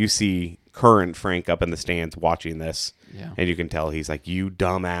you see current Frank up in the stands watching this. Yeah. And you can tell he's like, you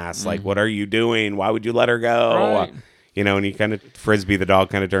dumbass. Like, what are you doing? Why would you let her go? Right. And he kind of, Frisbee, the dog,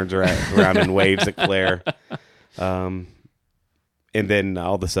 kind of turns around and waves at Claire. And then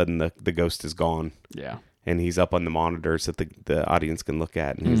all of a sudden, the ghost is gone. Yeah. And he's up on the monitors that the audience can look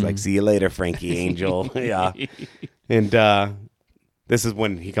at. And he's like, see you later, Frankie Angel. Yeah. And this is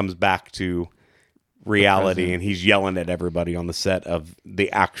when he comes back to reality, and he's yelling at everybody on the set of the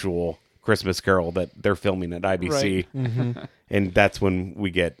actual Christmas Carol that they're filming at IBC. Right. And that's when we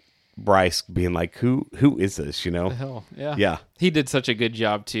get Bryce being like, who is this, The hell. Yeah. Yeah. He did such a good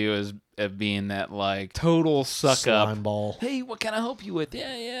job too as of being that like total suck Slime up. ball. Hey, what can I help you with?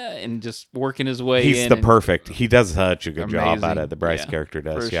 Yeah. And just working his way He's in. the and- perfect. He does such a good job at Amazing. it. The Bryce Yeah, character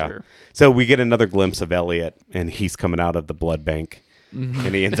does. for Yeah. sure. So we get another glimpse of Elliot, and he's coming out of the blood bank. Mm-hmm.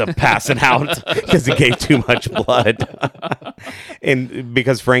 And he ends up passing out because he gave too much blood. And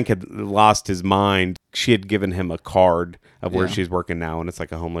because Frank had lost his mind, she had given him a card of where Yeah. she's working now, and it's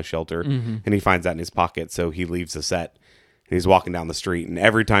like a homeless shelter. Mm-hmm. And he finds that in his pocket, so he leaves the set. And he's walking down the street, and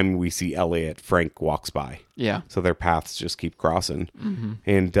every time we see Elliot, Frank walks by. Yeah. So their paths just keep crossing. Mm-hmm.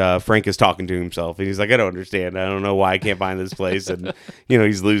 And Frank is talking to himself, and he's like, I don't understand. I don't know why I can't find this place. And,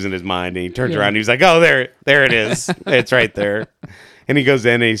 he's losing his mind. And he turns around, and he's like, oh, there it is. It's right there. And he goes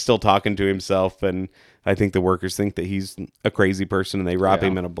in, and he's still talking to himself. And I think the workers think that he's a crazy person, and they wrap Yeah.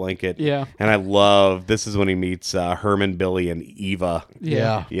 him in a blanket. Yeah. And I love, this is when he meets Herman, Billy, and Eva.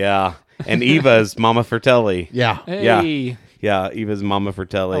 Yeah. Yeah. And Eva's Mama Fratelli. Yeah. Hey. Yeah, Eva's Mama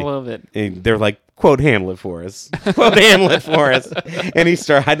Fratelli. I love it. And they're like, quote Hamlet for us. Quote Hamlet for us. And he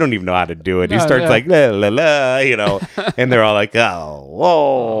starts, I don't even know how to do it. He No, starts yeah. like, la, la, la, and they're all like, oh,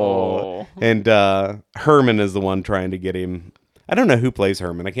 whoa. Oh. And Herman is the one trying to get him I don't know who plays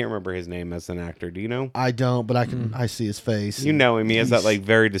Herman. I can't remember his name as an actor. Do you know? I don't, but I see his face. You know him. He has that like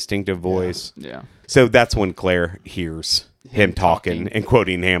very distinctive voice. Yeah. So that's when Claire hears him talking and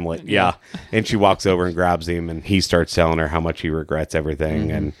quoting Hamlet. Yeah. And she walks over and grabs him, and he starts telling her how much he regrets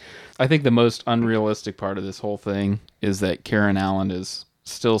everything. And I think the most unrealistic part of this whole thing is that Karen Allen is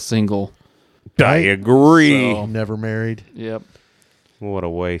still single. I agree. So- Never married. Yep. What a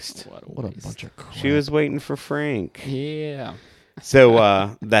waste. What a bunch of crap. She was waiting for Frank. Yeah.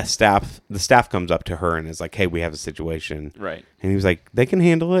 So the staff comes up to her and is like, "Hey, we have a situation." Right. And he was like, "They can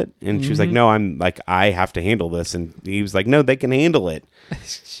handle it." And she was like, "No, I have to handle this." And he was like, "No, they can handle it."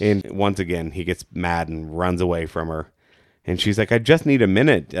 And once again, he gets mad and runs away from her. And she's like, "I just need a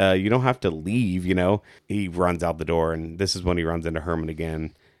minute. You don't have to leave, you know." He runs out the door, and this is when he runs into Herman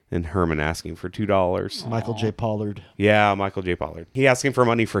again. And Herman asking for $2. Michael J. Pollard. Yeah, Michael J. Pollard. He asking for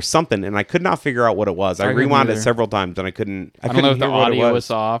money for something, and I could not figure out what it was. I couldn't rewound it either. several times, and I couldn't. I don't know if the hear what it audio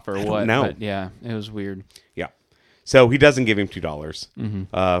was off or what. know. But yeah, it was weird. Yeah. So he doesn't give him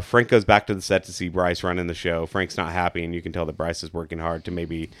 $2. Frank goes back to the set to see Bryce running the show. Frank's not happy, and you can tell that Bryce is working hard to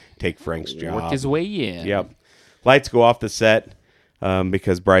maybe take Frank's job. Work his way in. Yep. Lights go off the set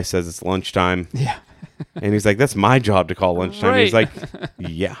because Bryce says it's lunchtime. Yeah. And he's like, "That's my job to call lunchtime." He's Right. like,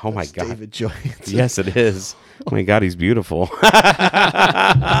 "Yeah, oh my God. David Johansen. Yes, it is. Oh my God, he's beautiful."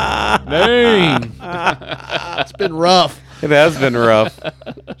 Dang. It's been rough. It has been rough.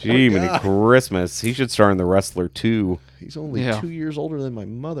 Gee, many Christmas. He should star in The Wrestler too. He's only Yeah. 2 years older than my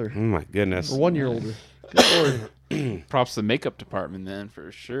mother. Oh my goodness. Or 1 year older. Good Lord. Props to the makeup department then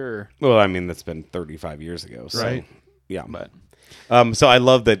for sure. Well, I mean, that's been 35 years ago. So, Right. yeah. But So I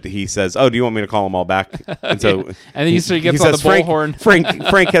love that he says, "Oh, do you want me to call them all back?" And so, and then he gets on the Frank, bullhorn.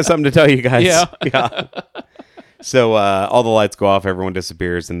 Frank has something to tell you guys. Yeah. Yeah. So all the lights go off, everyone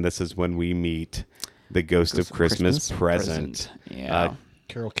disappears, and this is when we meet the Ghost of Christmas Present. Yeah.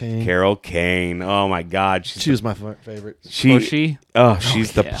 Carol Kane. Carol Kane. Oh my God, She was my favorite. Was she? Oh,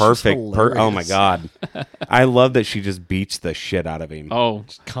 she's the yeah. perfect. She's Oh my hilarious. God, I love that she just beats the shit out of him. Oh,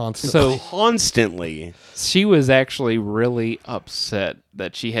 Constant. so Constantly. she was actually really upset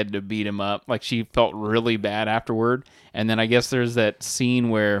that she had to beat him up. Like she felt really bad afterward. And then I guess there's that scene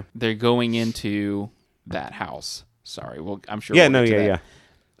where they're going into that house. Sorry, well, I'm sure. Yeah, we'll no, get to yeah, that. yeah.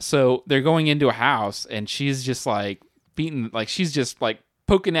 So they're going into a house, and she's just like beating, like she's just like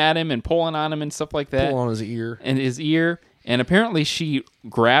poking at him and pulling on him and stuff like that. pull on his ear. And his ear. And apparently she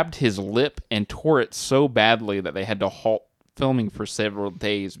grabbed his lip and tore it so badly that they had to halt filming for several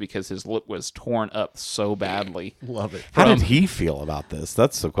days because his lip was torn up so badly. Love it. How did he feel about this?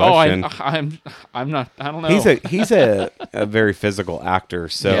 That's the Oh, question. I'm not. I don't know. He's a very physical actor,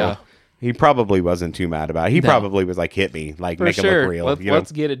 so Yeah. he probably wasn't too mad about it. He probably was like, "Hit me, like for make sure. it look real."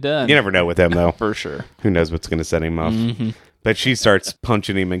 Let's get it done. You never know with him though. For sure. Who knows what's going to set him off? Mm-hmm. But she starts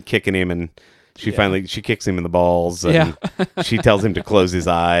punching him and kicking him, and she finally kicks him in the balls, and she tells him to close his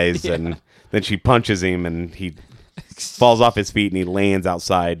eyes, and then she punches him, and he falls off his feet, and he lands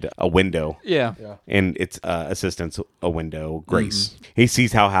outside a window. Yeah. And it's assistant's a window, Grace. He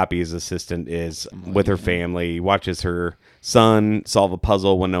sees how happy his assistant is with her family. He watches her son solve a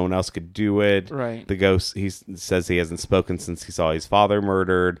puzzle when no one else could do it. Right. The ghost, he says he hasn't spoken since he saw his father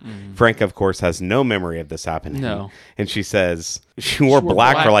murdered. Frank, of course, has no memory of this happening. No. And she says she wore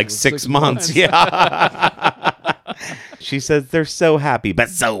black for like 6 months. Yeah. She says they're so happy, but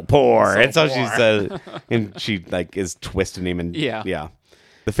so poor. And so she says, and she like is twisting him, and yeah.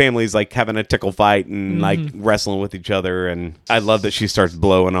 The family's like having a tickle fight and like wrestling with each other, and I love that she starts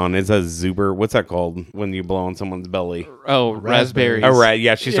blowing on. It's a Zuber. What's that called when you blow on someone's belly? Oh, raspberries. Oh, right.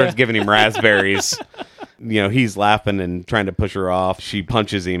 Yeah, she starts giving him raspberries. You know, he's laughing and trying to push her off. She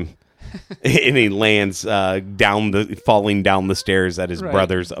punches him, and he lands falling down the stairs at his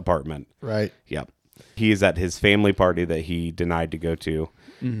brother's apartment. Right. Yep. He is at his family party that he denied to go to.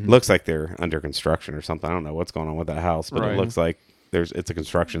 Looks like they're under construction or something. I don't know what's going on with that house, but it looks like it's a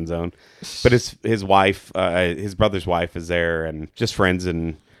construction zone. But his wife, his brother's wife is there, and just friends,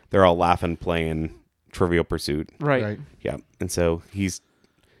 and they're all laughing, playing Trivial Pursuit. Right. Yeah. And so he's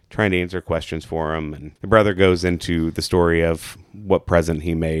trying to answer questions for him, and the brother goes into the story of what present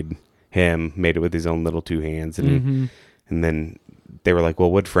he made it with his own little two hands, and and then they were like, "Well,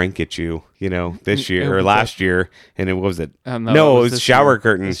 what'd Frank get you? You know, this year or last year?" And it was it. No, it was this shower year.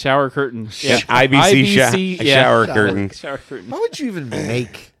 curtain. The shower curtain. Yeah. IBC shower curtain. Shower curtain. Why would you even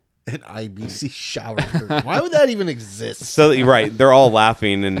make an IBC shower curtain? Why would that even exist? So right, they're all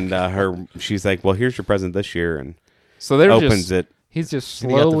laughing, and she's like, "Well, here's your present this year," and So they're opens it. He's just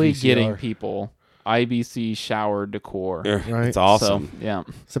And he got the slowly VCR. getting people IBC shower decor. Right. It's awesome. So, yeah.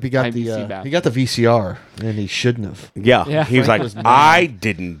 Except he got IBC the VCR, and he shouldn't have. Yeah. He was Frank like, was mad. I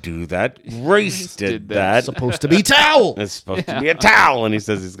didn't do that. Grace did that. It's supposed to be towel. It's supposed to be a towel, and he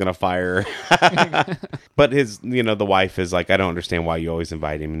says he's gonna fire her. But the wife is like, I don't understand why you always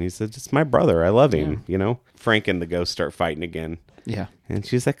invite him, and he says, it's my brother, I love him. Frank and the ghost start fighting again. Yeah. And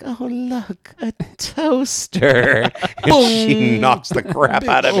she's like, oh, look, a toaster. And she knocks the crap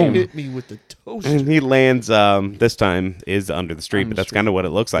out of him. Hit me with the toaster. And he lands, this time is under the street, but that's kind of what it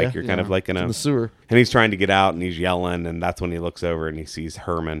looks like. Yeah. You're kind of like in the sewer. And he's trying to get out, and he's yelling, and that's when he looks over and he sees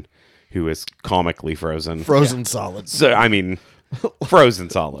Herman, who is comically frozen. Frozen solid. So, I mean, frozen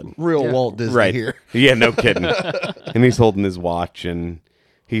solid. Real Walt Disney Right. here. Yeah, no kidding. And he's holding his watch, and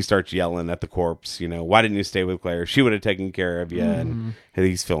he starts yelling at the corpse, why didn't you stay with Claire? She would have taken care of you. And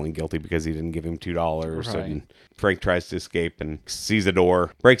he's feeling guilty because he didn't give him $2. Right. And Frank tries to escape and sees a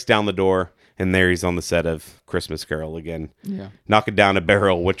door, breaks down the door, and there he's on the set of Christmas Carol again. Yeah. Knocking down a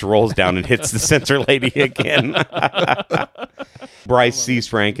barrel, which rolls down and hits the censor lady again. Bryce sees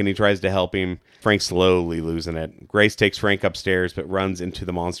Frank, and he tries to help him. Frank's slowly losing it. Grace takes Frank upstairs, but runs into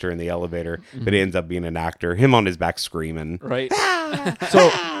the monster in the elevator. But it ends up being an actor, him on his back screaming. Right.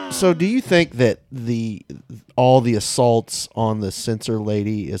 So do you think that all the assaults on the censor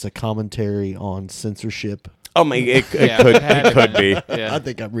lady is a commentary on censorship? Oh my! It Yeah. could be. Yeah. I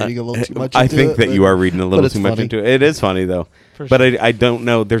think I'm reading a little too much. I into think it, that but- you are reading a little it's too much funny. into it. It is funny though, For but sure. I don't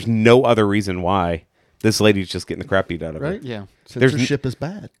know. There's no other reason why this lady's just getting the crap beat out of her. Right? Yeah. Censorship is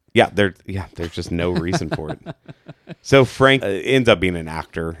bad. Yeah, there's just no reason for it. So Frank ends up being an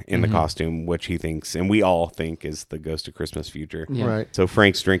actor in the costume, which he thinks, and we all think, is the Ghost of Christmas Future. Yeah. Right. So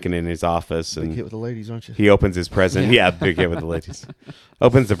Frank's drinking in his office, Big hit and with the ladies, aren't you? he opens his present. Yeah, big hit with the ladies.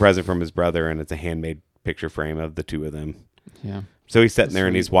 Opens the present from his brother, and it's a handmade picture frame of the two of them. Yeah. So he's sitting there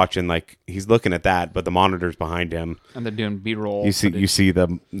and he's watching, like, he's looking at that, but the monitor's behind him. And they're doing B-roll. You see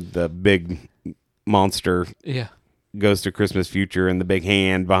the big monster Yeah. Ghost of Christmas Future and the big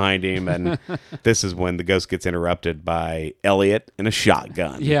hand behind him, and this is when the ghost gets interrupted by Elliot and a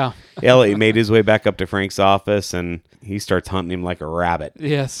shotgun. Yeah. Elliot made his way back up to Frank's office, and he starts hunting him like a rabbit.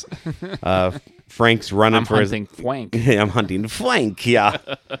 Yes. Frank's running I'm for hunting flank. I'm hunting flank, yeah.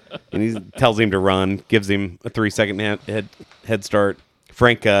 And he tells him to run, gives him a 3-second head start.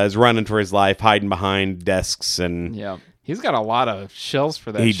 Frank is running for his life, hiding behind desks, and Yeah. He's got a lot of shells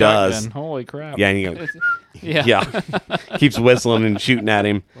for that He shotgun. does. Holy crap. yeah, and he goes, Yeah. yeah, keeps whistling and shooting at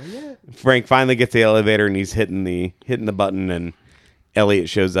him. Frank finally gets the elevator, and he's hitting the button, and Elliot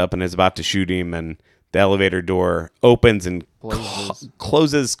shows up and is about to shoot him, and the elevator door opens and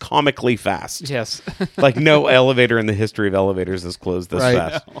closes comically fast. Yes. Like no elevator in the history of elevators has closed this Right.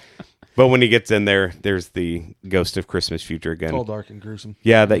 fast. But when he gets in there, there's the Ghost of Christmas Future again. All dark and gruesome.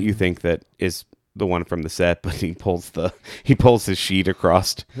 Yeah, that you think that is the one from the set, but he pulls his sheet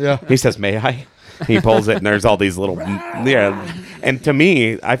across. Yeah. He says, "May I?" He pulls it, and there's all these little And to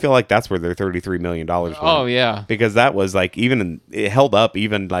me, I feel like that's where their $33 million went. Oh, yeah. Because that was like it held up,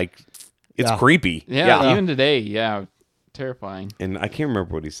 even like it's Yeah. creepy. Yeah. Even today. Yeah. Terrifying. And I can't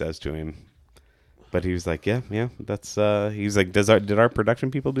remember what he says to him, but he was like, "Yeah, that's." He's like, "Did our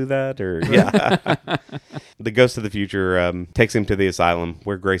production people do that?" Or yeah. The Ghost of the Future takes him to the asylum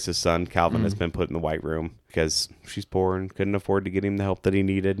where Grace's son Calvin has been put in the white room because she's poor and couldn't afford to get him the help that he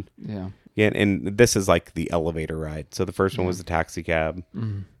needed. Yeah. Yeah, and this is like the elevator ride. So the first one was the taxi cab.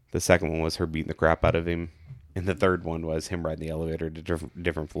 The second one was her beating the crap out of him, and the third one was him riding the elevator to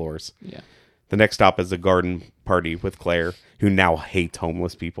different floors. Yeah. The next stop is a garden party with Claire, who now hates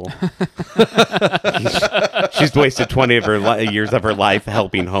homeless people. She's wasted 20 of her years of her life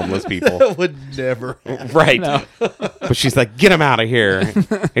helping homeless people. That would never. Right. But she's like, "Get him out of here."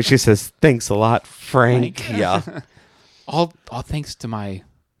 And she says, "Thanks a lot, Frank." Yeah. All thanks to my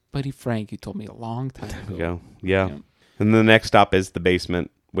buddy Frank, who told me a long time ago. There you go. Yeah. And the next stop is the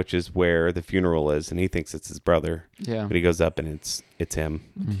basement, which is where the funeral is, and he thinks it's his brother. Yeah. But he goes up, and it's him.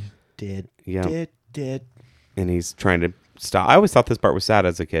 Dead. Yeah. Dead. And he's trying to stop. I always thought this part was sad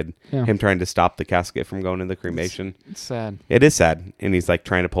as a kid. Yeah. Him trying to stop the casket from going in the cremation. It's sad. It is sad. And he's like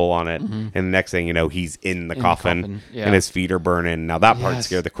trying to pull on it. And the next thing you know, he's in the coffin. Yeah. And his feet are burning. Now that part Yes.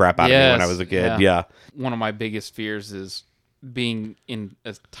 scared the crap out of me when I was a kid. Yeah. One of my biggest fears is being in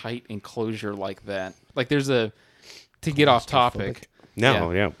a tight enclosure like that. Like there's to get off topic.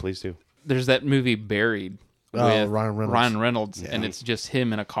 No, yeah, please do. There's that movie Buried Oh, with Ryan Reynolds. and it's just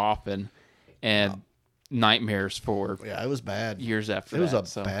him in a coffin and nightmares for Yeah, it was bad. years after It was that. a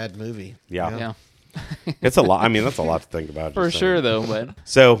so, bad movie. Yeah. Yeah. It's a lot. I mean, that's a lot to think about. For just sure saying. though, but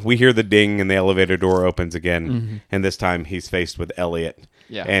So we hear the ding and the elevator door opens again. And this time he's faced with Elliot.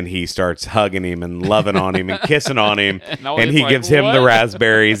 Yeah. And he starts hugging him and loving on him and kissing on him. And he like, gives him the "What?"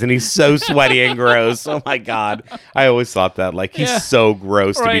 raspberries, and he's so sweaty and gross. Oh my God. I always thought that. Like, he's Yeah. so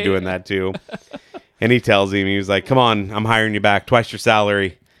gross to be Right. doing that too. And he tells him, he was like, come on, I'm hiring you back, twice your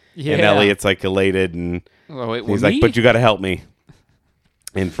salary. Yeah. And Elliot's like elated, and Oh, wait, he's well, like, but you got to help me.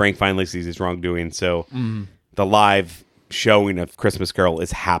 And Frank finally sees his wrongdoing. So the live showing of Christmas Carol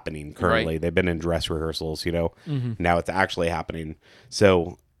is happening currently. Right. They've been in dress rehearsals, Now it's actually happening.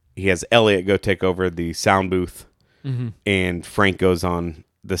 So he has Elliot go take over the sound booth, and Frank goes on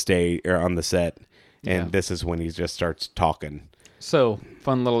the stage or on the set, and Yeah. this is when he just starts talking. So,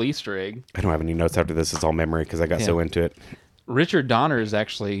 fun little Easter egg. I don't have any notes after this. It's all memory because I got so into it. Richard Donner is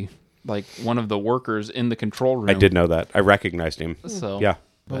actually like one of the workers in the control room. I did know that. I recognized him. So, Yeah.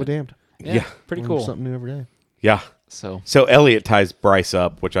 Oh, we're damned. yeah, pretty Learn cool. Something new every day. Yeah. So, So Elliot ties Bryce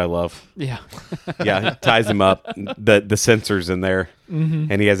up, which I love. yeah. Yeah, he ties him up. The sensors in there,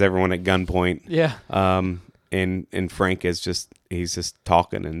 and he has everyone at gunpoint. Yeah. And Frank is he's just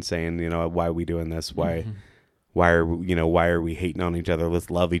talking and saying, why are we doing this? Why are we hating on each other? Let's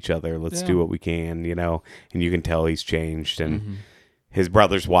love each other. Let's do what we can, And you can tell he's changed. And his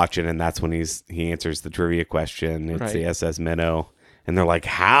brother's watching, and that's when he answers the trivia question. It's the Right. SS Minnow. And they're like,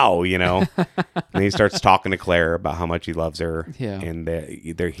 how, And he starts talking to Claire about how much he loves her. Yeah. And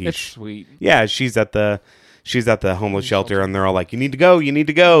It's sweet. yeah, she's at the homeless shelter, and they're all like, you need to go,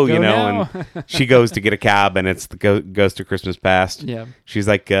 now. and she goes to get a cab, and it's the Ghost of Christmas Past. Yeah. She's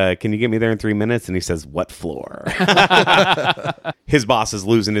like, can you get me there in 3 minutes? And he says, what floor? His boss is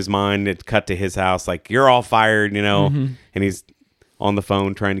losing his mind. It cut to his house, like, you're all fired, and he's on the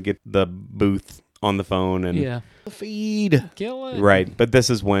phone trying to get the booth on the phone, and Yeah. The feed. Kill it. right. But this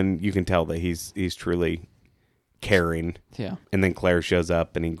is when you can tell that he's truly caring. Yeah. And then Claire shows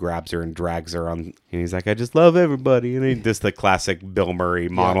up, and he grabs her and drags her on, and he's like, I just love everybody. And he just the classic Bill Murray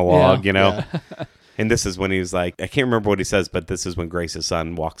monologue, Yeah. And this is when he's like, I can't remember what he says, but this is when Grace's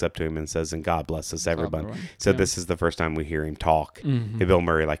son walks up to him and says, and God bless us, everyone. everyone. So Yeah. this is the first time we hear him talk. And Bill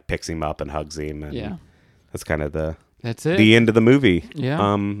Murray like picks him up and hugs him. And Yeah. that's kind of That's it. the end of the movie.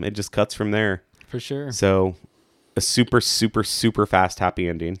 Yeah. It just cuts from there. For sure. So a super, super, super fast happy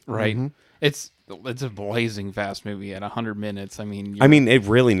ending. Right. It's a blazing fast movie at 100 minutes. I mean, It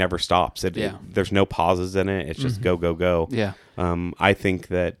really never stops. Yeah. There's no pauses in it. It's just go, go, go. Yeah. I think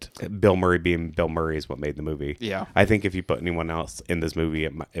that Bill Murray being Bill Murray is what made the movie. Yeah. I think if you put anyone else in this movie,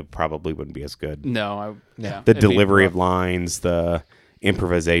 it probably wouldn't be as good. No. Yeah. The It'd be delivery rough. of lines, the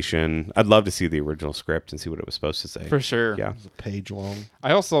improvisation. I'd love to see the original script and see what it was supposed to say. For sure. Yeah. It's a page long.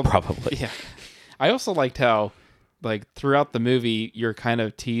 I also Probably. Yeah. I also liked how, like, throughout the movie, you're kind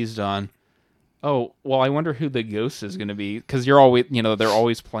of teased on, oh, well, I wonder who the ghost is going to be, because you're always, they're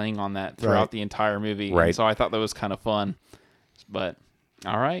always playing on that throughout Right. the entire movie. And Right. so I thought that was kind of fun. But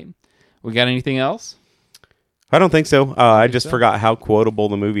all right, we got anything else? I don't think so. I just forgot how quotable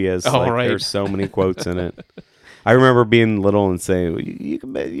the movie is. Oh, right. There's so many quotes in it. I remember being little and saying, well, you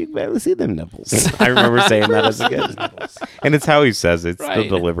can barely see them nipples. I remember saying that as a kid. And it's how he says it. It's the Right.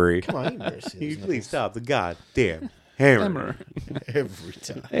 delivery. Come on, you better see You those please stop the goddamn hammer. nipples. Every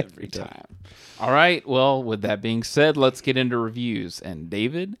time. Every time. All right. Well, with that being said, let's get into reviews. And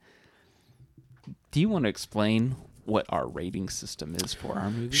David, do you want to explain what our rating system is for our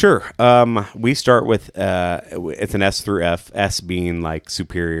movie? Sure. We start with it's an S through F. S being like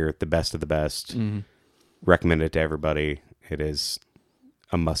superior, the best of the best. Recommend it to everybody. It is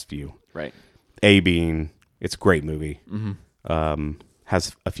a must view. Right. A being it's a great movie.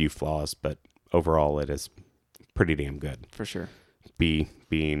 Has a few flaws, but overall it is pretty damn good. For sure. B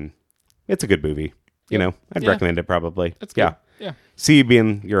being it's a good movie. You Yep. know, I'd Yeah. recommend it probably. That's good. Yeah. Yeah. C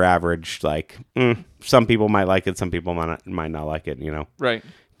being your average, like some people might like it, some people might not like it. You know. Right.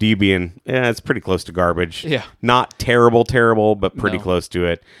 D being, it's pretty close to garbage. Yeah. Not terrible, No. but pretty close to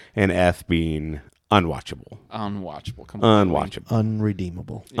it. And F being unwatchable. Unwatchable. Come on. Unwatchable.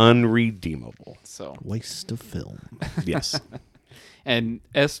 Unredeemable. Unredeemable. So, Waste of film. Yes. and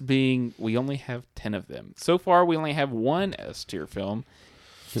S being, we only have 10 of them. So far, we only have one S tier film.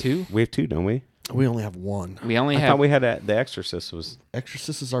 2? We have 2, don't we? We only have one. We only I have. thought we had The Exorcist was...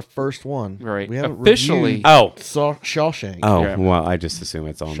 Exorcist is our first one. Right. We haven't Officially- reviewed Oh. Shawshank. Oh, Yeah. well, I just assume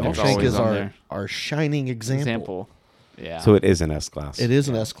it's on there. It's Shawshank always is on there. our shining example. Yeah. So it is an S-class. It is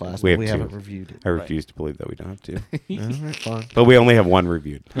an S-class, We but have we two. haven't reviewed it. I refuse to believe that we don't have to. All right, fine. But we only have one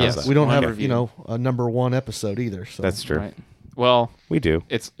reviewed. How's Yes. that? We don't One have, review. a number 1 episode either. So That's true. Right. Well, We do.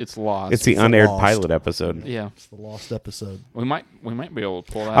 it's lost. It's the It's unaired lost. pilot episode. Yeah. It's the lost episode. We might be able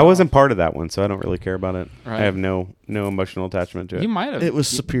to pull that I wasn't off. part of that one, so I don't really care about it. Right. I have no emotional attachment to it. You might have. It was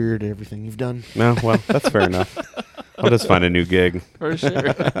superior to everything you've done. No, well, that's fair enough. I'll just find a new gig. For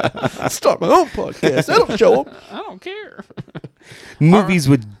sure. Start my own podcast. I don't show them. I don't care. Movies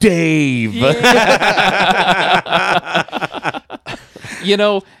with Dave. You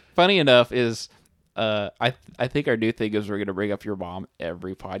know, funny enough is I think our new thing is we're going to bring up your mom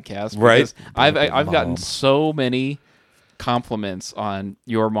every podcast. Right. I've gotten so many compliments on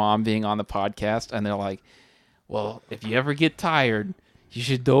your mom being on the podcast, and they're like, well, if you ever get tired, you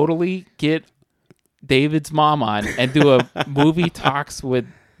should totally get David's mom on and do a movie talks with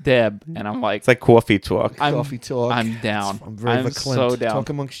Deb. And I'm like, It's like coffee talk. Coffee talk. I'm down. I'm very I'm verklempt. so down. Talk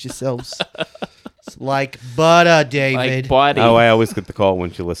amongst yourselves. It's like butter, David. Like, buddy. Oh, I always get the call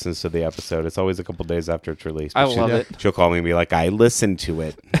when she listens to the episode. It's always a couple days after it's released. I But love it. She'll call me and be like, I listened to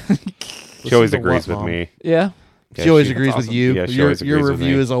it. She Listen always to agrees what, with Mom? me. Yeah. She always That's agrees with awesome. you. Yeah, she your always your agrees with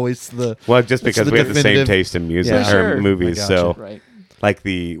review me. is always the Well, just because the we have the same definitive- taste in music Yeah. or Sure. movies. I So, gotcha. Right. like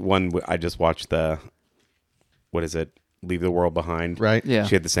the one I just watched, what is it? Leave the World Behind. right. Yeah.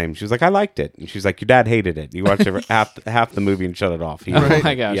 She had the same. She was like, I liked it. And she was like, your dad hated it. You watched it half the movie and shut it off. He- Oh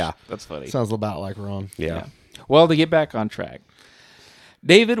my gosh. Yeah. That's funny. Sounds about like Ron. Yeah. Well, to get back on track,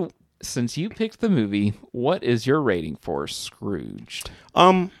 David, since you picked the movie, what is your rating for Scrooged?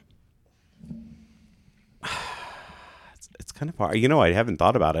 It's kind of hard. You know, I haven't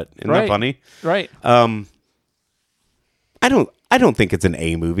thought about it. Isn't Right. that funny? Right. I don't think it's an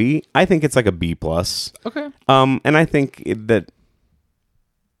A movie. I think it's like a B plus. Okay. And I think that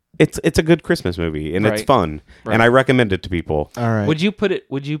it's a good Christmas movie and it's Right. fun. Right. And I recommend it to people. All right. Would you put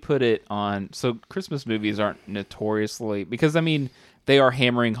it on? So Christmas movies aren't notoriously, because I mean they are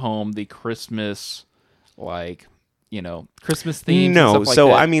hammering home the Christmas, like, Christmas themes. and No, stuff like so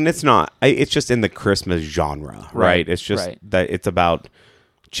that. I mean, it's not. It's just in the Christmas genre, right? Right, It's just right. that it's about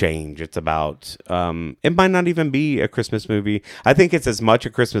change. It's about. It might not even be a Christmas movie. I think it's as much a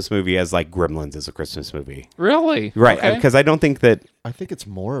Christmas movie as like Gremlins is a Christmas movie, Really, right? Okay. Because I don't think that. I think it's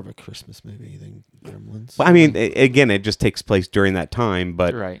more of a Christmas movie than Gremlins. I mean, again, it just takes place during that time,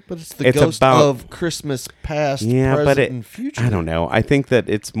 but right. But it's the It's ghost about- of Christmas past, yeah, present, but and future. I don't know. I think that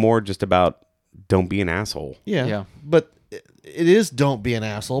it's more just about don't be an asshole. Yeah. Yeah. But it is Don't Be an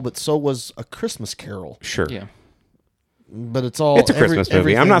Asshole, but so was A Christmas Carol. Sure. Yeah. But it's all It's a Christmas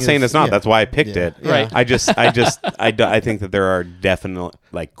movie. I'm everything not saying is- it's not. yeah. That's why I picked Yeah. it. Yeah. Right. I think that there are definite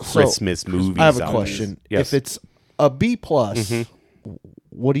like Christmas movies. I have a out question. there. Yes. If it's a B plus,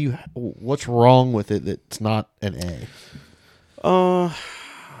 what's wrong with it that's not an A?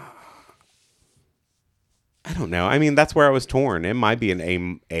 I don't know. I mean, that's where I was torn. It might be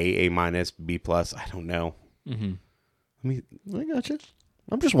an A minus, B plus. I don't know. Mm-hmm. I mean, I gotcha.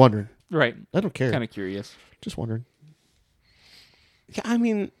 I'm just wondering. Right. I don't care. Kind of curious. Just wondering. yeah, I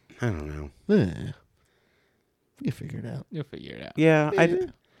mean, I don't know. You figure it out. You'll figure it out. Yeah,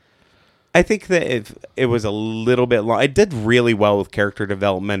 I think that if it was a little bit long, it did really well with character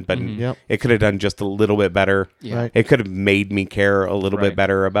development, but Yep. it could have done just a little bit better. Yeah. Right. It could have made me care a little Right. bit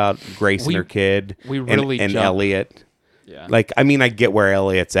better about Grace We- and her kid. we and- really and jumped. Elliot. Yeah. Like, I mean, I get where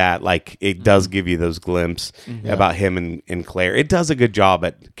Elliot's at. Like, it does give you those glimpses about him and Claire. It does a good job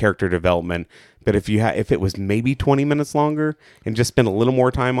at character development. But if if it was maybe 20 minutes longer and just spend a little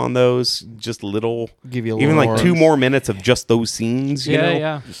more time on those, just little, Give you a even little like more- 2 more minutes of just those scenes, you know?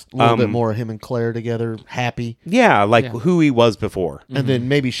 yeah. A little bit more of him and Claire together, happy, Yeah, like Yeah. who he was before. and then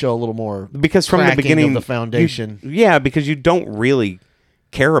maybe show a little more Because from the cracking beginning, of the foundation. yeah, because you don't really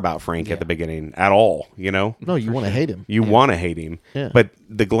care about Frank at the beginning at all, you know? No, you want to hate him. You want to hate him. Yeah. But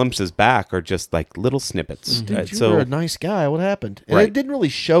the glimpses back are just like little snippets. Dude, you So were a nice guy. What happened? And Right. it didn't really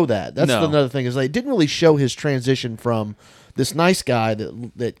show that. That's No. another thing is like, it didn't really show his transition from this nice guy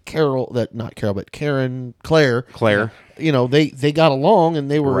that Claire. Claire. You know, they got along and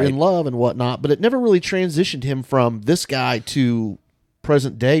they were Right. in love and whatnot, but it never really transitioned him from this guy to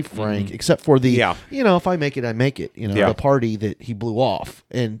present day Frank, except for the Yeah. if I make it, I make it. Yeah. The party that he blew off,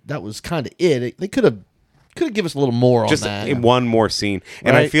 and that was kind of it. They could have give us a little more Just on that. in one more scene.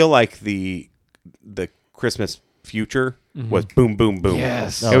 And I Right. feel like the Christmas future was boom, boom, boom.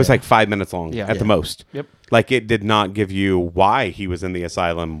 Yes. It was like 5 minutes long Yeah. at the most. Yep. Like it did not give you why he was in the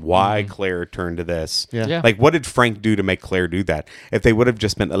asylum, why Claire turned to this. Yeah. Yeah. Like what did Frank do to make Claire do that? If they would have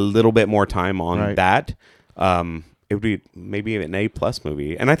just spent a little bit more time on Right. that, it would be maybe an A plus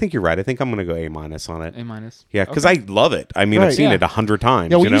movie. And I think you're right. I think I'm going to go A minus on it. A minus. Yeah, because I love it. I mean, I've Right. seen Yeah. it 100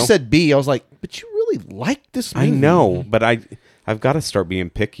 times. Yeah, when you know? you said B, I was like, but you really like this movie. I know, but I've got to start being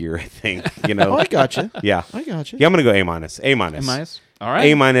pickier. I think you know. Oh, I got you. Yeah, I got you. yeah. I'm gonna go A minus. A minus. A minus. All right.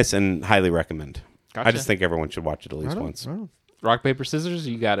 A minus, and highly recommend. I Gotcha. just think everyone should watch it at least Right on, once. right on. Rock paper scissors.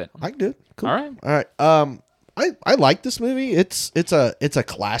 You got it. I can do it. Cool. All right. All right. I like this movie. It's a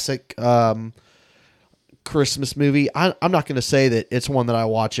classic Christmas movie. I'm not going to say that it's one that I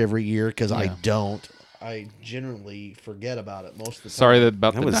watch every year because I don't. I generally forget about it most of the time. Sorry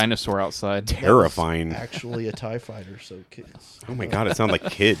about the was dinosaur outside. Terrifying. That was actually a TIE fighter, so kids. Oh my God, it sounded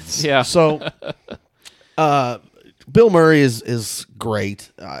like kids. Yeah. So, Bill Murray is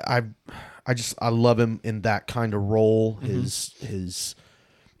great. I love him in that kind of role.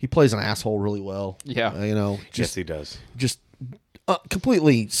 He plays an asshole really well. Yeah. Yes, he does. Just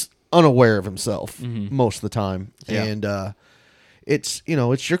completely unaware of himself most of the time. Yeah. And it's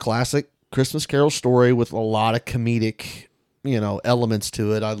your classic Christmas Carol story with a lot of comedic elements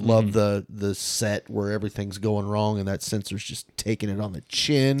to it. I love the set where everything's going wrong and that censor's just taking it on the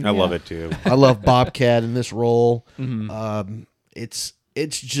chin. I love it too. I love Bobcat in this role. It's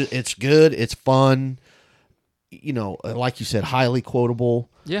good. It's fun. Like you said, highly quotable.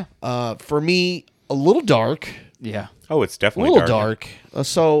 Yeah. For me, a little dark. Yeah. Oh, it's A definitely little dark. dark.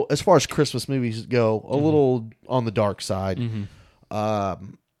 So as far as Christmas movies go, a little on the dark side.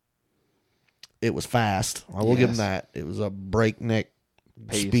 It was fast. I will give them that. It was a breakneck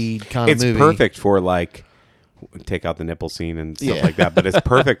speed kind of It's movie. perfect for take out the nipple scene and stuff like that, but it's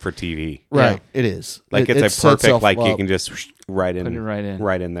perfect for TV. Right. Yeah. It is. Like it it's a sets perfect itself you up. can just right in, Put it right in.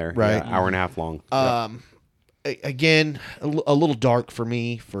 right in there. Right. Yeah, hour and a half long. Again, a little dark for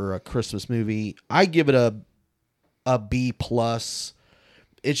me for a Christmas movie. I give it a B plus.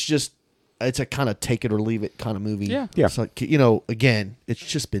 It's a kind of take it or leave it kind of movie. Yeah. Yeah. So, again, it's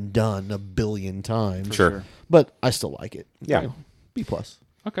just been done a billion times. Sure. But I still like it. Yeah. B plus.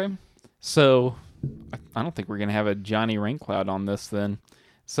 Okay. So I don't think we're going to have a Johnny Raincloud on this then.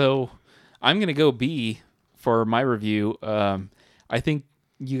 So I'm going to go B for my review. I think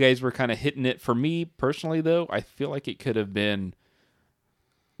you guys were kind of hitting it. For me personally, though, I feel like it could have been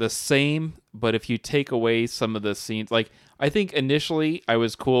the same, but if you take away some of the scenes, I think initially I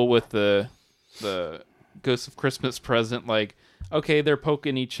was cool with the Ghost of Christmas Present, okay, they're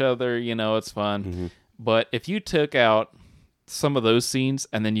poking each other, it's fun. But if you took out some of those scenes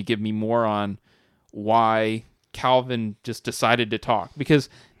and then you give me more on why Calvin just decided to talk, because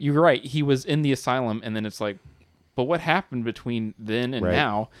you're right, he was in the asylum, and then it's but what happened between then and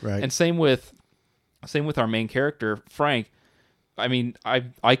now? Right. And same with our main character, Frank. I mean,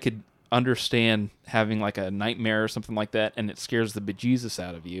 I could understand having a nightmare or something like that, and it scares the bejesus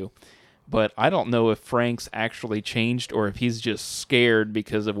out of you. But I don't know if Frank's actually changed or if he's just scared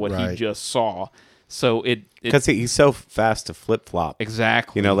because of what he just saw. So Because he's so fast to flip flop.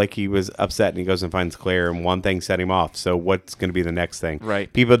 Exactly. He was upset and he goes and finds Claire, and one thing set him off. So what's going to be the next thing?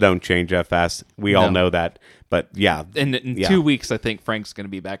 Right. People don't change that fast. We all know that. But yeah. In 2 weeks, I think Frank's going to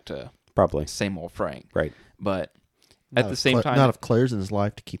be back to Probably. same old Frank. Right. But at the same time, not if Claire's in his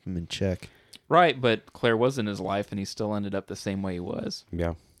life to keep him in check. right? But Claire was in his life, and he still ended up the same way he was.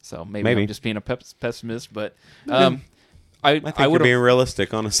 Yeah. So maybe I'm just being a pessimist, but I I think you're being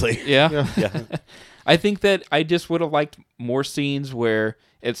realistic, honestly. yeah. Yeah. I think that I just would have liked more scenes where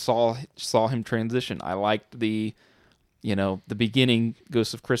it saw him transition. I liked the beginning,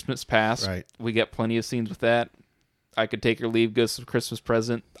 Ghost of Christmas Past. Right. We got plenty of scenes with that. I could take or leave Ghost of Christmas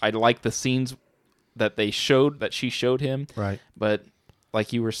Present. I like the scenes that she showed him. Right. But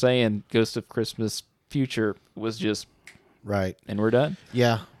like you were saying, Ghost of Christmas Future was just Right. and we're done.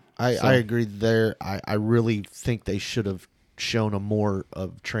 Yeah. I agree there. I really think they should have shown a more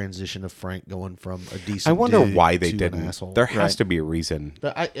of transition of Frank going from a decent I wonder dude why they to didn't. an asshole. There has to be a reason.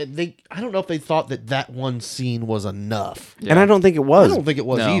 But I don't know if they thought that one scene was enough. And I don't think it was. I don't think it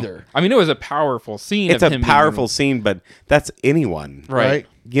was No. either. I mean, it was a powerful scene. It's of a him powerful scene, but that's anyone. right.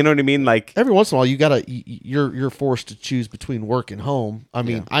 You know what I mean? Every once in a while, you're forced to choose between work and home. I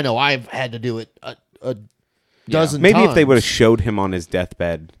mean, I know I've had to do it a dozen maybe times. if they would have showed him on his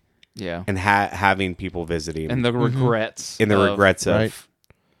deathbed Yeah. and having people visit him And the regrets. and the regrets of, right.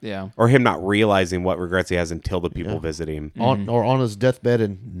 Yeah. or him not realizing what regrets he has until the people visit him. on his deathbed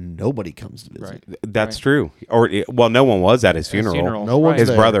and nobody comes to visit. Right. That's true. Or no one was at his funeral. No one's His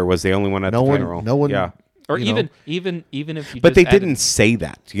there. brother was the only one at No the one. funeral. No one. Yeah. Or you know. even if you But just they added- didn't say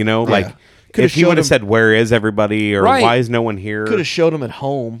that, like Coulda if he showed would have him- said, "Where is everybody?" or Right. "Why is no one here?" Could have showed him at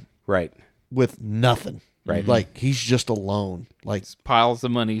home Right. with nothing. Right. Like he's just alone. Like piles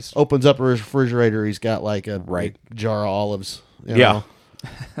of monies. opens up his refrigerator. He's got like a Right. big jar of olives. you Yeah.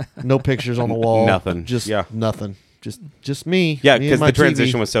 know? No pictures on the wall. Nothing. Just Yeah. nothing. Just me. Yeah, me and because my the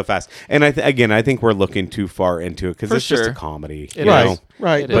transition TV. was so fast, and I think we're looking too far into it because For it's just a sure. comedy, It you right. know?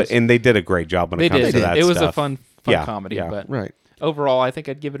 Right. It But is. and they did a great job when They it comes did. to that. It was a stuff. fun Yeah, comedy, yeah. but Right. overall, I think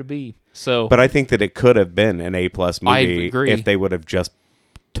I'd give it a B. So, But I think that it could have been an A+ I movie agree. if they would have just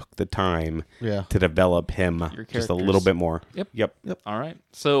took the time Yeah. to develop him Your just a little characters. bit more. Yep. Yep. all right.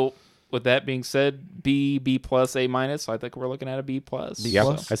 So with that being said, B plus, A minus. I think we're looking at a B plus.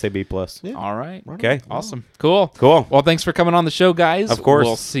 Yep, I say B plus. Yeah. All right. Okay. Awesome. Cool. Cool. Well, thanks for coming on the show, guys. Of course.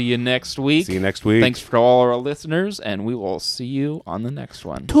 We'll see you next week. See you next week. Thanks for all our listeners, and we will see you on the next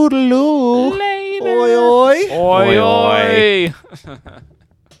one. Toodaloo. Later. Oi, oi. Oi, Oi, oi.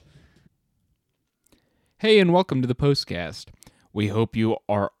 Hey, and welcome to the Postcast. We hope you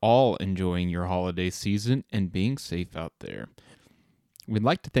are all enjoying your holiday season and being safe out there. We'd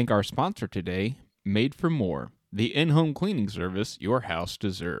like to thank our sponsor today, Made for More, the in-home cleaning service your house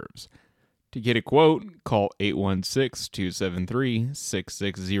deserves. To get a quote, call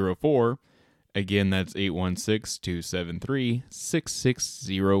 816-273-6604. Again, that's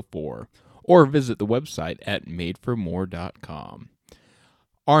 816-273-6604. Or visit the website at madeformore.com.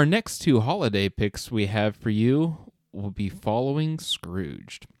 Our next two holiday picks we have for you will be following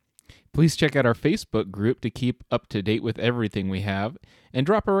Scrooged. Please check out our Facebook group to keep up to date with everything we have, and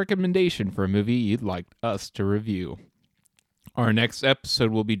drop a recommendation for a movie you'd like us to review. Our next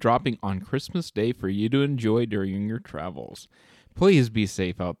episode will be dropping on Christmas Day for you to enjoy during your travels. Please be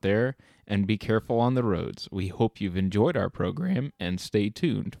safe out there and be careful on the roads. We hope you've enjoyed our program and stay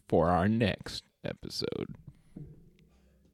tuned for our next episode.